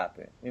let it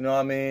happen. You know what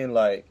I mean?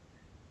 Like,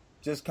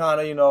 just kind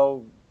of, you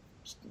know,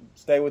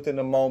 stay within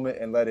the moment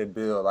and let it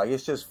build. Like,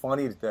 it's just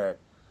funny that,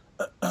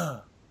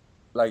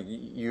 like,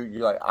 you're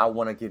like, I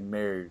want to get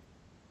married.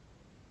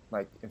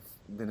 Like,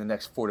 in the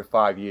next 4 to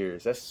 5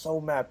 years. That's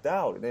so mapped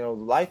out. You know,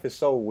 life is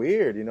so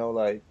weird. You know,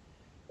 like,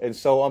 and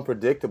so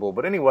unpredictable.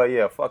 But anyway,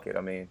 yeah, fuck it.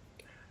 I mean,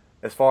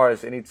 as far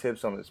as any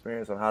tips on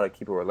experience on how to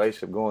keep a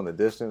relationship going the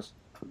distance,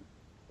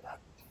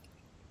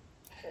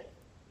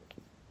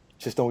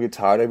 just don't get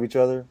tired of each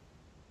other.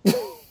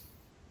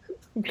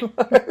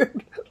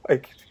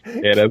 Like,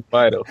 yeah, that's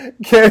vital.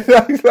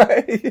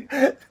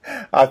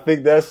 I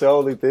think that's the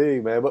only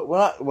thing, man. But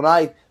when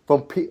I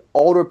from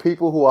older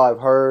people who I've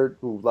heard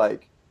who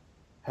like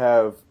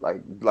have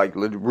like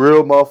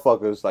real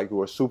motherfuckers like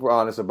who are super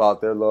honest about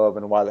their love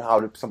and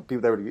how some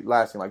people they were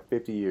lasting like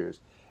 50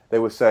 years, they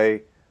would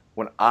say,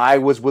 when I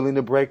was willing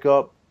to break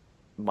up,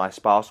 my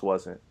spouse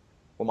wasn't.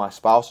 When my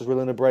spouse was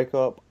willing to break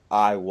up,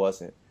 I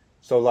wasn't.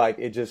 So like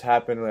it just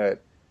happened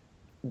that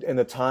in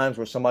the times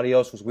where somebody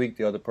else was weak,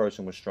 the other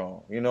person was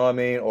strong. You know what I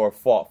mean? Or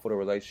fought for the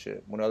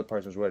relationship when the other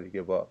person was ready to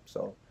give up.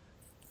 So,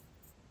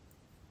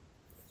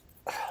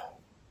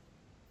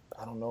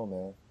 I don't know,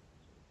 man.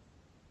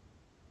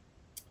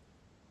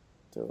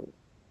 Dude,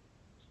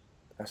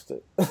 that's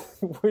the...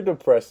 We're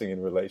depressing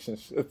in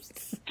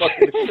relationships.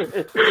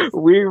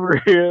 We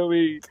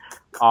really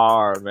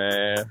are,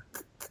 man.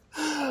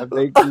 I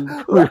think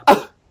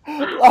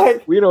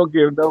we don't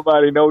give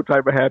nobody no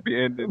type of happy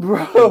ending.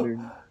 Bro.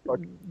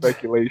 Fucking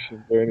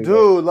speculation or anything.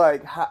 Dude,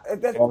 like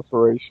that's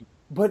aspiration.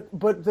 But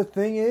the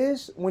thing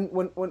is, when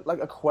like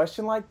a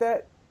question like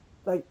that,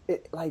 like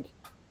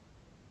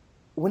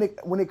when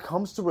it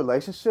comes to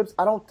relationships,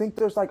 I don't think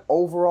there's like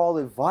overall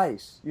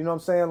advice. You know what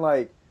I'm saying?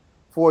 Like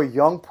for a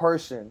young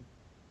person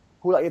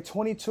who like at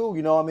 22,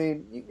 you know what I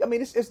mean?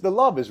 It's the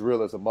love is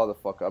real as a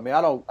motherfucker. I mean,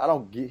 I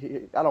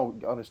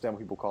don't understand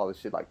when people call this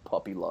shit like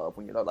puppy love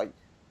when like,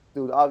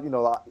 dude,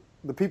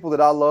 the people that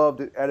I loved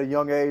at a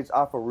young age,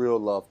 I for real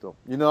loved them.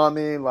 You know what I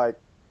mean? Like,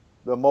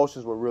 the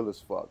emotions were real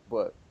as fuck.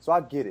 But so I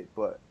get it.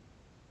 But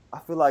I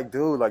feel like,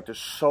 dude, like there's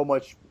so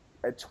much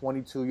at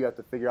 22 you have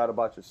to figure out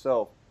about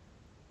yourself.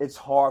 It's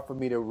hard for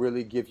me to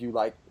really give you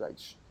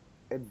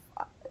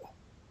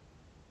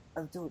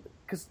dude,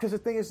 because the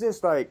thing is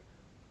this, like,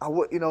 I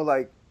would,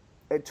 like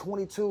at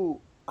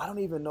 22, I don't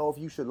even know if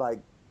you should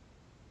like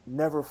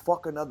never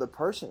fuck another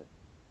person.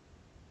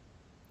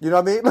 You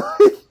know what I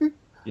mean?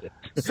 Yeah.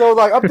 So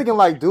like I'm thinking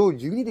like, dude,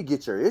 you need to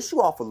get your issue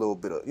off a little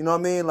bit. You know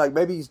what I mean? Like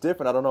maybe he's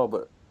different, I don't know,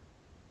 but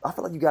I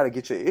feel like you got to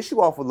get your issue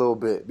off a little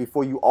bit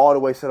before you all the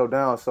way settle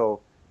down.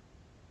 So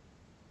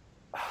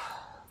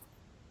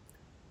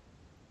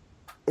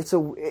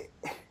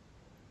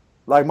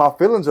like my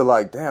feelings are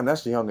like, damn,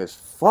 that's young as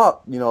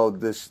fuck.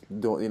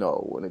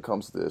 When it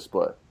comes to this,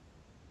 but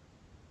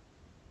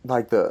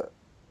like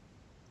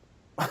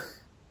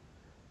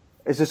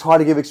it's just hard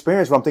to give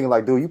experience. But I'm thinking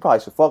like, dude, you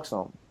probably should fuck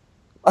something.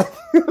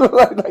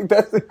 like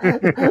that's you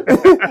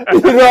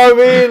know what I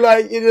mean?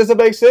 Like it doesn't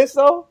make sense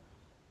though.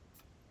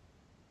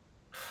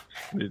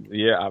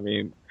 Yeah, I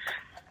mean,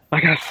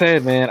 like I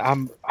said, man,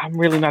 I'm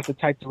really not the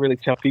type to really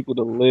tell people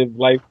to live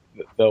life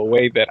the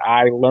way that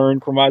I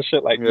learned from my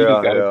shit. Like you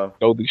just gotta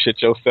go do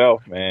shit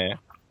yourself, man.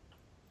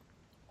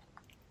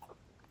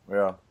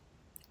 Yeah,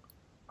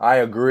 I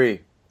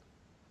agree.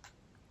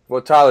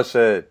 What Tyler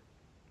said.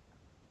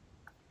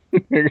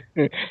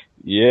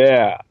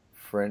 Yeah.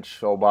 French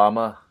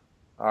Obama.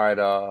 All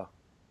right,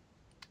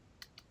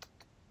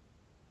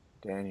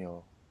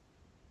 Daniel.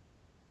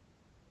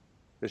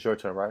 It's your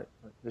turn, right?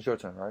 It's your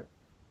turn, right?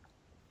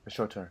 It's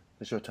your turn.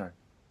 It's your turn.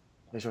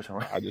 It's your turn,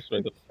 right? I just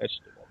read the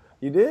vegetable.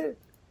 You did?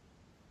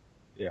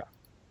 Yeah.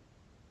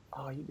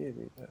 Oh, you did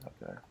read that.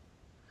 Okay.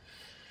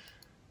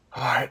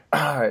 All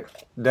right.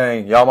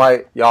 Dang, y'all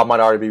might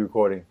already be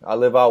recording. I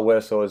live out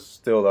west, so it's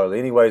still early.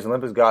 Anyways,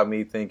 Olympus got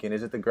me thinking: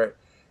 Is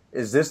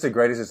this the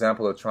greatest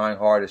example of trying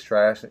hard is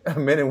trash?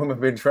 Men and women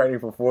have been training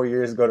for 4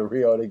 years to go to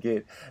Rio to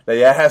get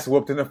their ass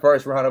whooped in the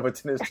first round of a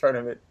tennis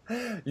tournament.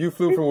 You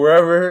flew from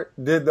wherever,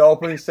 did the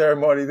opening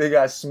ceremony, they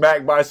got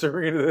smacked by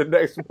Serena the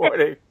next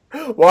morning.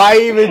 Why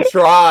even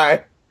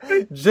try?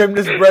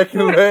 Gymnasts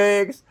breaking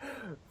legs,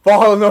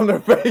 falling on their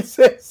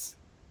faces,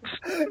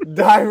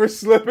 divers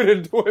slipping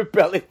and doing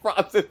belly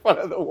flops in front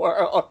of the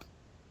world.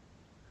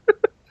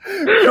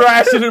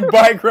 Crashing in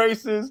bike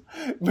races.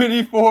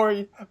 4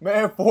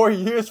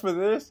 years for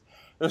this.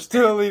 They're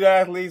still elite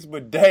athletes,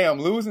 but damn,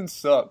 losing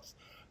sucks.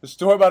 The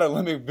story about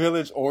Olympic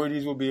Village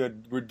orgies will be a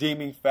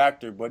redeeming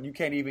factor, but you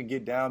can't even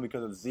get down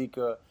because of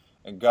Zika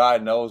and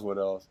God knows what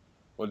else.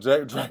 Well,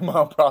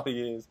 Draymond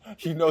probably is.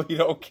 You know he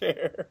don't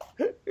care.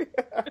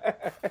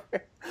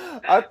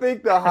 I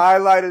think the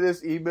highlight of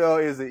this email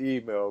is the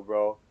email,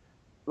 bro.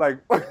 Like,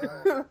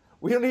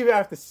 we don't even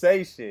have to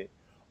say shit.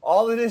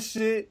 All of this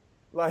shit,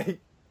 like,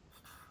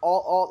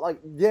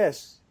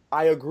 yes,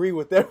 I agree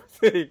with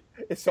everything.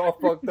 It's all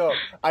fucked up.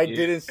 I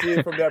didn't see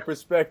it from that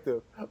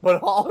perspective.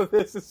 But all of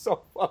this is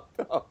so fucked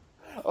up.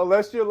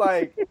 Unless you're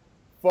like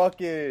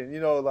fucking,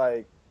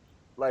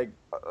 like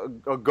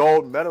a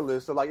gold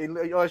medalist, or like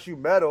unless you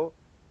medal,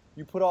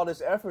 you put all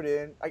this effort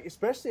in, like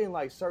especially in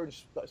like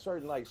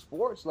certain like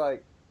sports,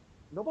 like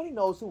nobody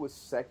knows who was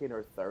second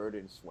or third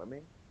in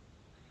swimming.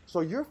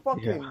 So you're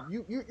fucking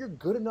you're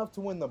good enough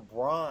to win the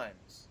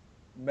bronze.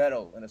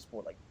 medal in a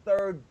sport, like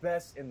third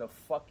best in the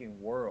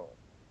fucking world.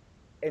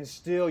 And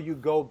still you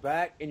go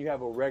back and you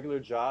have a regular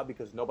job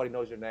because nobody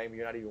knows your name and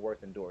you're not even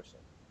worth endorsing.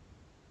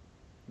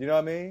 You know what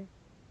I mean?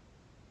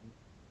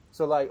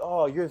 So like,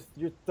 oh, you're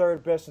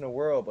third best in the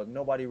world, but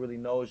nobody really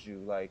knows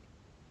you. Like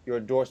your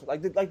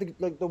endorsement,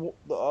 the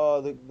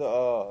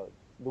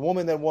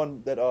woman that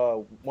won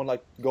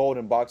like gold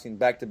in boxing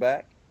back to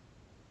back.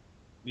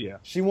 Yeah.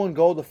 She won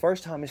gold the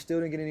first time and still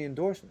didn't get any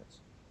endorsements.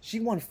 She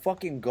won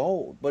fucking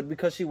gold, but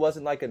because she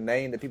wasn't like a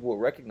name that people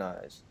would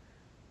recognize.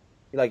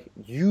 Like,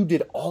 you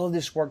did all of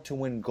this work to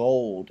win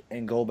gold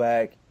and go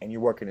back and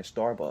you're working at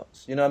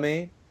Starbucks. You know what I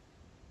mean?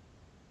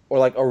 Or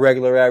like a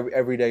regular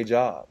everyday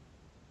job.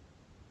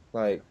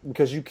 Like,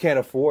 because you can't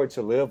afford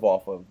to live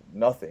off of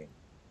nothing.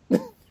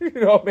 You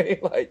know what I mean?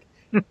 Like,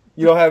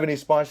 you don't have any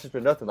sponsorship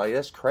or nothing. Like,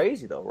 that's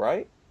crazy though,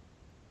 right?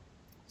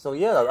 So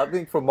yeah, I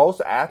think for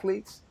most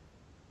athletes,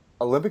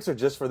 Olympics are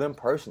just for them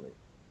personally.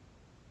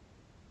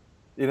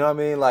 You know what I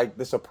mean? Like,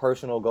 this is a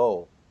personal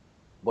goal.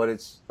 But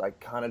it's like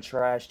kind of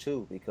trash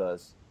too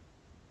because,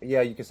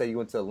 yeah, you can say you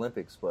went to the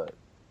Olympics, but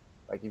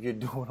like if you're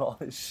doing all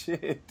this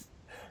shit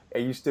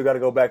and you still got to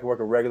go back and work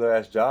a regular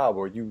ass job,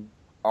 or you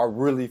are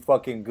really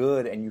fucking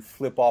good and you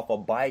flip off a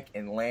bike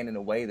and land in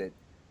a way that,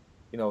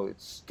 you know, it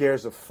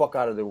scares the fuck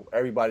out of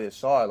everybody that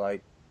saw it.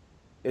 Like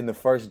in the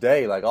first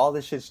day, like all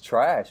this shit's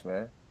trash,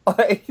 man.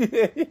 Like,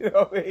 you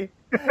know what I mean?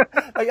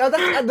 Like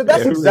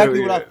that's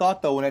exactly what I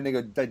thought though when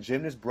that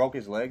gymnast broke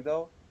his leg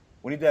though.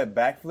 When he did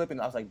that backflip, and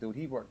I was like, dude,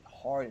 he worked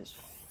hard as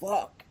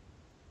fuck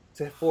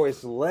for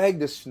his leg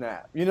to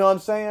snap. You know what I'm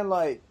saying?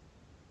 Like,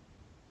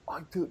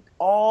 dude,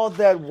 all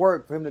that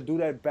work for him to do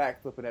that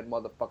backflip and that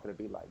motherfucker to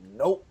be like,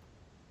 nope.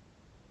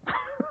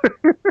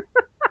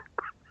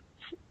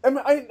 I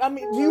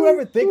mean, do you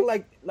ever think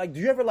like, do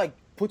you ever like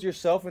put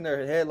yourself in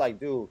their head like,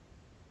 dude,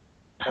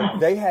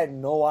 like, they had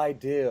no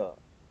idea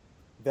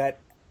that.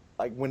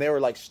 Like when they were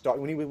like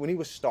when he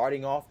was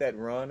starting off that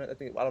run, I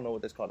don't know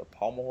what that's called, a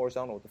pommel horse. I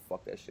don't know what the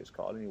fuck that shit's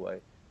called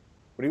anyway.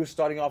 When he was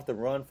starting off the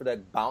run for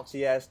that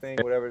bouncy ass thing,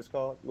 whatever it's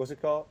called. What's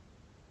it called?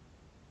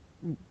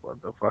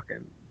 What the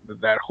fucking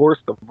that horse,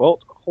 the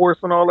vault horse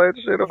and all that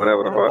shit or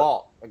whatever the fuck.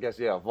 Vault, I guess,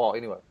 yeah, vault.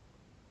 Anyway,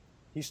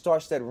 he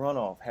starts that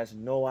runoff, has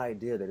no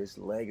idea that his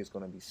leg is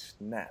gonna be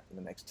snapped in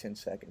the next 10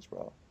 seconds,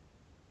 bro.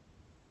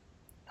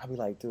 I'll be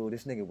like, dude,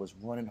 this nigga was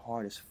running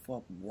hard as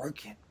fuck,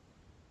 working.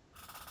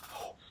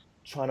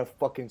 Trying to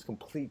fucking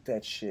complete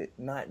that shit,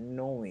 not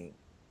knowing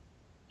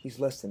he's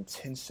less than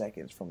 10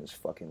 seconds from his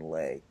fucking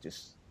leg.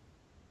 Just,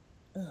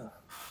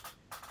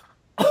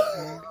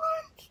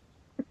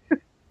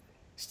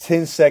 it's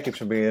 10 seconds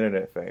from being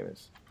internet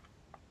famous.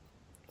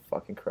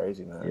 Fucking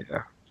crazy, man.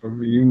 Yeah, for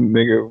me,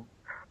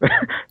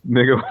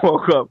 nigga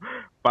woke up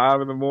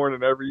 5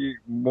 a.m. every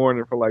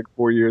morning for like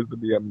 4 years to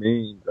be a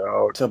meme,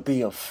 dog. To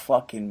be a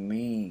fucking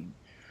meme.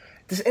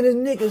 And this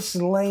nigga's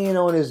laying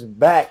on his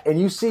back,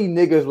 and you see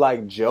niggas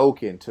like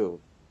joking too.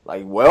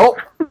 Like, well,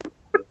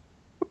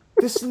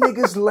 this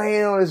nigga's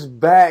laying on his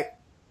back,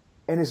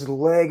 and his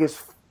leg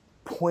is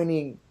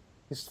pointing,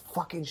 his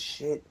fucking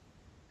shit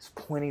is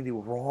pointing the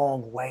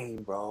wrong way,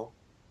 bro.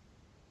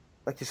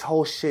 Like his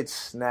whole shit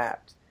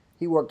snapped.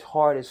 He worked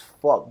hard as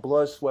fuck,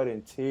 blood, sweat,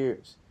 and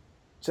tears,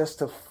 just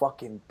to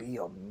fucking be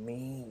a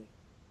meme.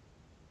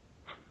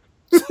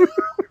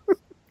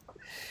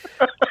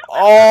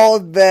 All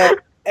that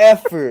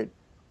effort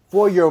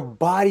for your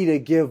body to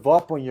give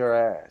up on your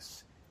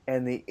ass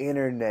and the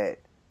internet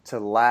to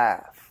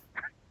laugh.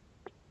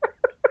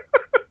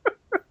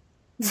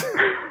 Yeah,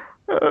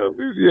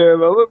 the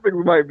Olympics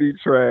might be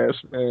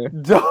trash,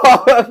 man.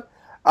 Dog,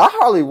 I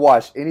hardly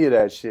watched any of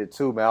that shit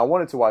too, man. I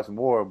wanted to watch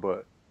more,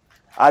 but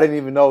I didn't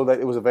even know that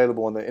it was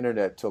available on the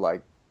internet till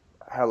like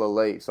hella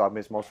late, so I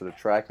missed most of the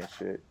track and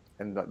shit.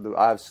 And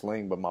I have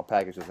Sling, but my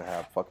package doesn't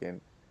have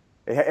fucking.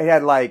 It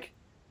had like,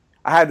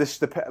 I had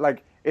this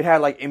like. It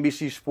had like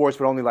NBC Sports,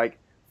 but only like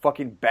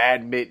fucking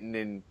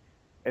badminton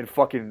and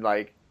fucking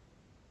like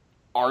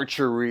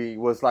archery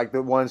was like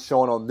the ones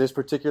shown on this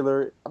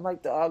particular. I'm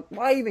like, dog,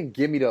 why even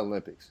give me the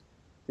Olympics?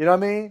 You know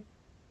what I mean?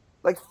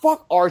 Like,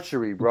 fuck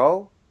archery,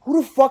 bro.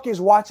 Who the fuck is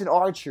watching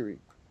archery?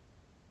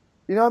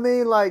 You know what I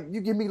mean? Like,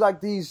 you give me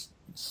like these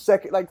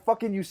like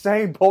fucking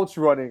Usain Bolt's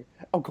running.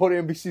 I'll go to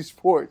NBC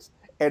Sports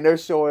and they're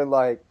showing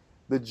like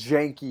the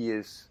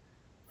jankiest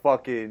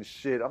fucking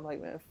shit. I'm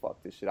like, man,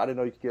 fuck this shit. I didn't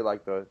know you could get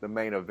like the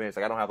main events.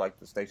 Like, I don't have like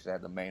the stations that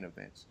have the main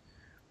events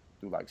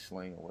through like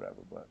Sling or whatever.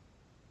 But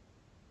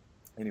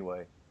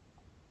anyway,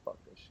 fuck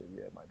that shit.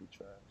 Yeah, it might be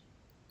trash.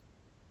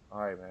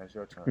 All right, man, it's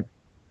your turn.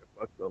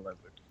 Fuck the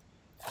Olympics.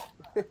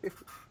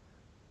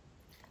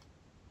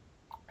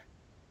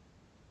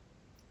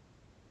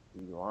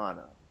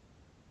 Ilana.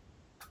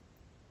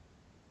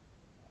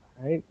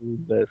 All right,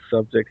 the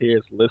subject here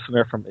is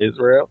listener from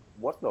Israel.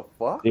 What the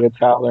fuck? Dear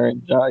Tyler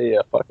and John,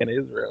 yeah, fucking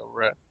Israel,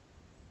 bruh.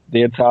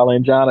 Dear Tyler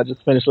and John, I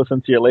just finished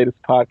listening to your latest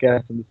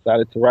podcast and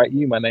decided to write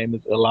you. My name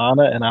is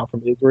Ilana, and I'm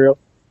from Israel.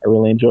 I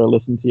really enjoy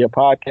listening to your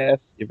podcast.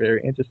 You're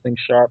very interesting,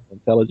 sharp,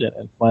 intelligent,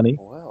 and funny.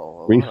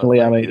 Well,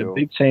 recently, I made a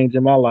big change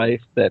in my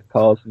life that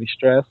caused me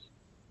stress.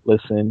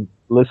 Listen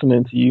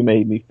listening to you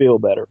made me feel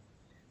better.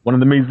 One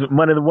of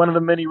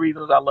the many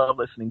reasons I love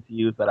listening to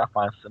you is that I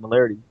find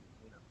similarities.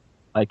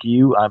 Like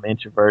you, I'm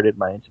introverted.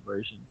 My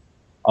introversion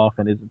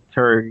often is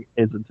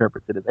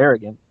interpreted as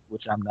arrogance,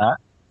 which I'm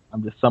not.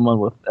 I'm just someone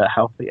with a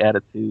healthy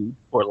attitude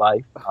for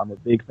life. I'm a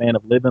big fan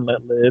of live and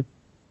let live,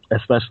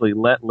 especially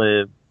let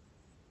live.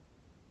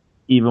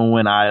 Even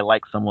when I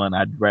like someone,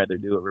 I'd rather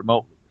do it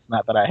remotely. It's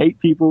not that I hate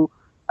people.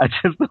 I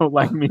just don't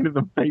like meeting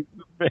them face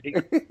to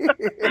face.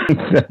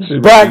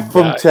 Back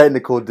from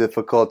technical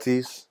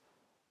difficulties.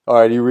 All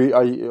right,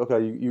 are you okay?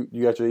 You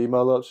got your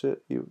email up,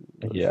 shit?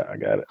 Yeah, I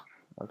got it.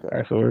 Okay. All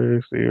right, so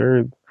we're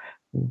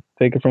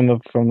take it from the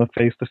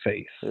face to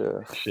face.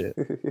 Yeah. Shit.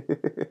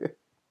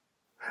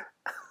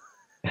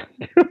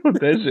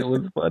 That shit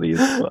was funny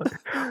as fuck.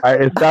 All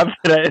right, it's not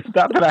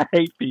that I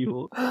hate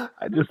people.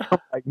 I just don't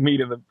like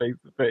meeting them face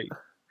to face.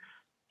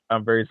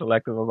 I'm very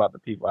selective about the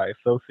people I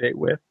associate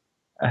with.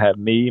 I have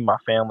me, my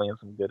family, and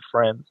some good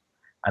friends.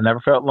 I never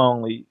felt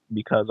lonely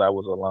because I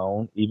was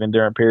alone. Even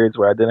during periods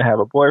where I didn't have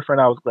a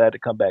boyfriend, I was glad to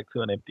come back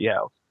to an empty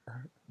house.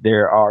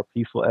 There are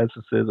peaceful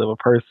essences of a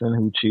person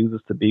who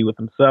chooses to be with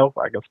himself.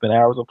 I can spend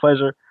hours of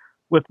pleasure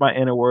with my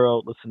inner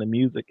world, listen to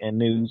music and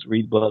news,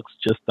 read books.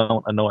 Just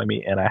don't annoy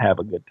me, and I have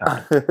a good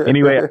time.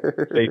 Anyway, I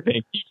say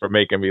thank you for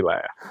making me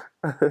laugh.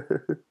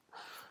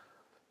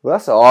 Well,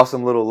 that's an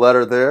awesome little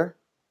letter there.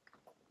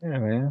 Yeah,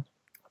 man.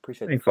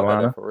 Appreciate the fuck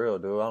out of that for real,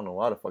 dude. I don't know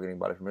why the fuck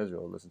anybody from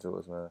Israel listen to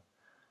us, man.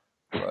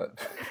 But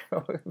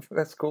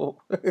that's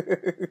cool. But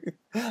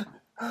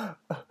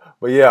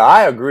yeah,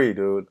 I agree,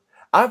 dude.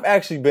 I've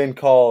actually been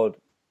called,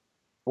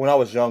 when I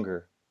was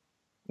younger,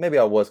 maybe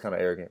I was kind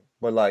of arrogant,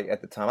 but like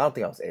at the time, I don't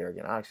think I was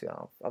arrogant. I was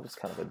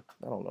kind of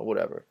I don't know,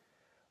 whatever.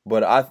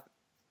 But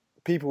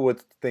people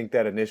would think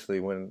that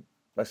initially when,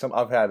 like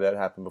I've had that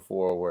happen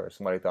before where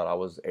somebody thought I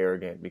was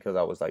arrogant because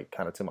I was like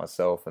kind of to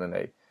myself, and then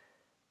they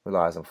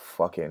realize I'm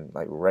fucking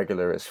like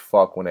regular as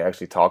fuck when they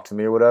actually talk to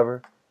me or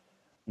whatever.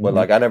 But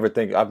like I never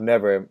think I'm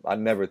better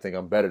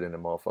than the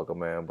motherfucker,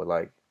 man. But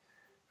like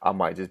I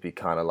might just be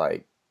kind of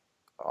like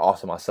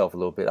off to myself a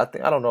little bit. I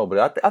don't know,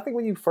 but I think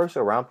when you first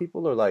are around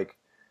people or like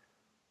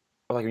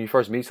when you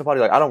first meet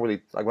somebody, like I don't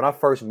really like when I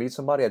first meet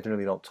somebody, I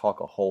generally don't talk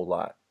a whole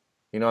lot.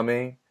 You know what I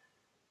mean?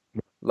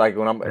 Like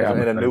when I'm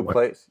in a new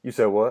place. You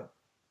said what?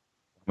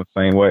 I'm the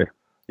same way.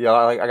 Yeah,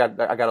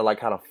 I gotta like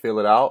kind of feel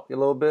it out a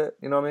little bit.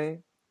 You know what I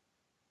mean?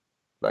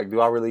 Like,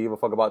 do I really give a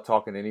fuck about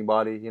talking to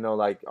anybody? You know,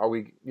 like, are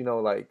we? You know,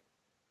 like,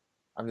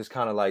 I'm just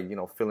kind of like, you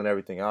know, feeling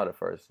everything out at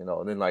first. You know,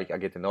 and then like I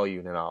get to know you,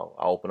 and then I'll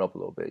open up a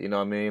little bit. You know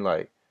what I mean?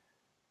 Like,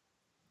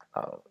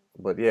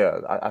 but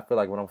yeah, I feel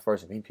like when I'm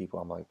first meeting people,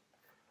 I'm like,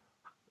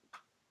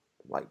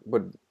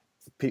 but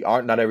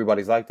not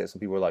everybody's like that.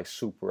 Some people are like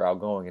super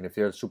outgoing, and if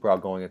they're super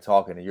outgoing and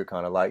talking, and you're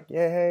kind of like,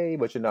 yeah, hey,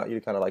 but you're not.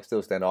 You're kind of like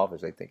still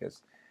standoffish. They think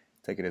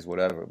take it as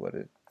whatever, but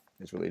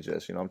it's really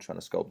just, you know, I'm trying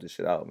to scope this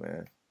shit out,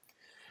 man.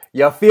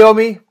 You feel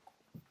me?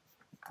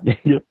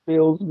 You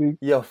feel me?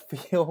 You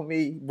feel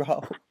me,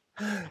 bro?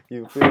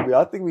 You feel me?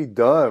 I think we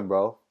done,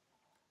 bro.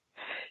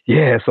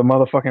 Yeah, it's a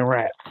motherfucking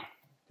wrap.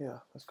 Yeah,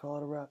 let's call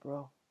it a wrap,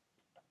 bro.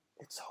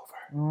 It's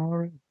over. All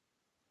right.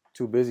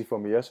 Too busy for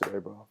me yesterday,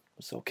 bro.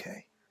 It's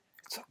okay.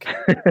 It's okay.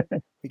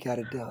 We got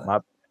it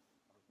done.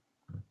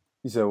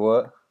 You said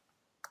what?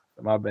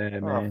 My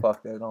bad, man. Oh,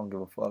 fuck that. I don't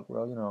give a fuck,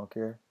 bro. You know I don't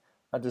care.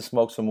 I just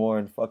smoked some more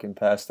and fucking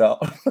passed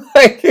out.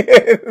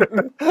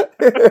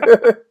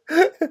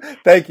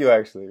 Thank you,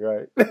 actually,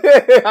 right?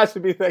 I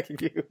should be thanking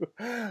you.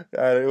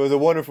 It was a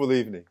wonderful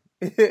evening.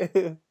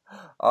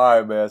 All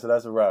right, man. So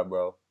that's a wrap,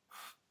 bro.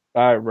 All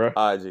right, bro.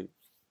 All right, G.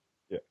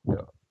 Yeah.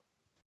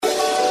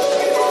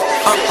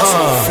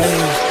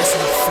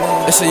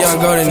 It's a young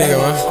golden nigga,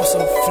 man.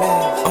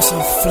 I'm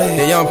so flame.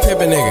 The young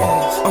pimpin' nigga.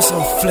 I'm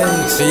so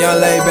flame. The young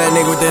laid back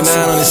nigga with that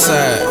 9 on his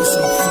side.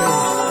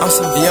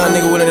 The young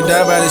nigga willing to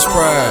die by his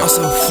pride. I'm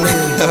so flame.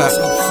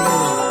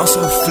 I'm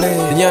so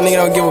flame. The young nigga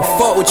don't give a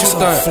fuck what you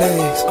think.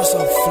 I'm so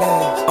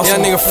flame.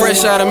 Young nigga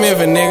fresh out of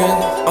Memphis, nigga.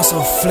 I'm so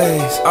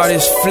flame. All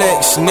this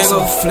flex, nigga. I'm so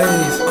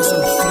flame. I'm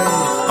so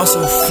flame. I'm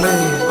so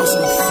flame. I'm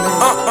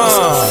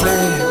so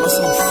flame.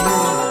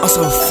 I'm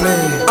so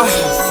flame.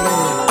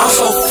 I'm so flame. I'm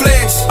so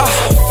flex.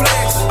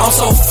 I'm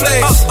so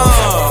flex.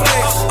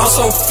 I'm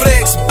so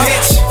flex,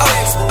 bitch.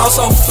 I'm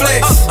so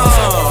flex.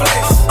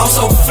 I'm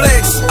so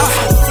flex.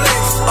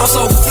 I'm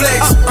so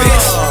flex,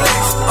 bitch.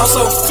 I'm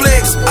so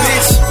flex,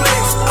 bitch.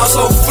 I'm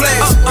so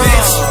flex,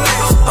 bitch.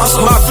 I'm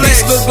so my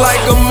flex look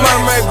like a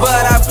mermaid,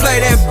 but I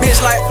play that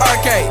bitch like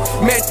arcade.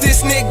 Met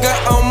this nigga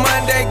on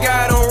Monday,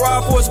 got on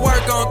Raw for his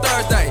work on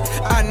Thursday.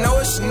 I know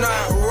it's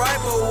not right,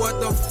 but what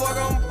the fuck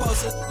I'm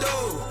supposed to do?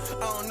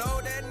 I don't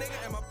know that.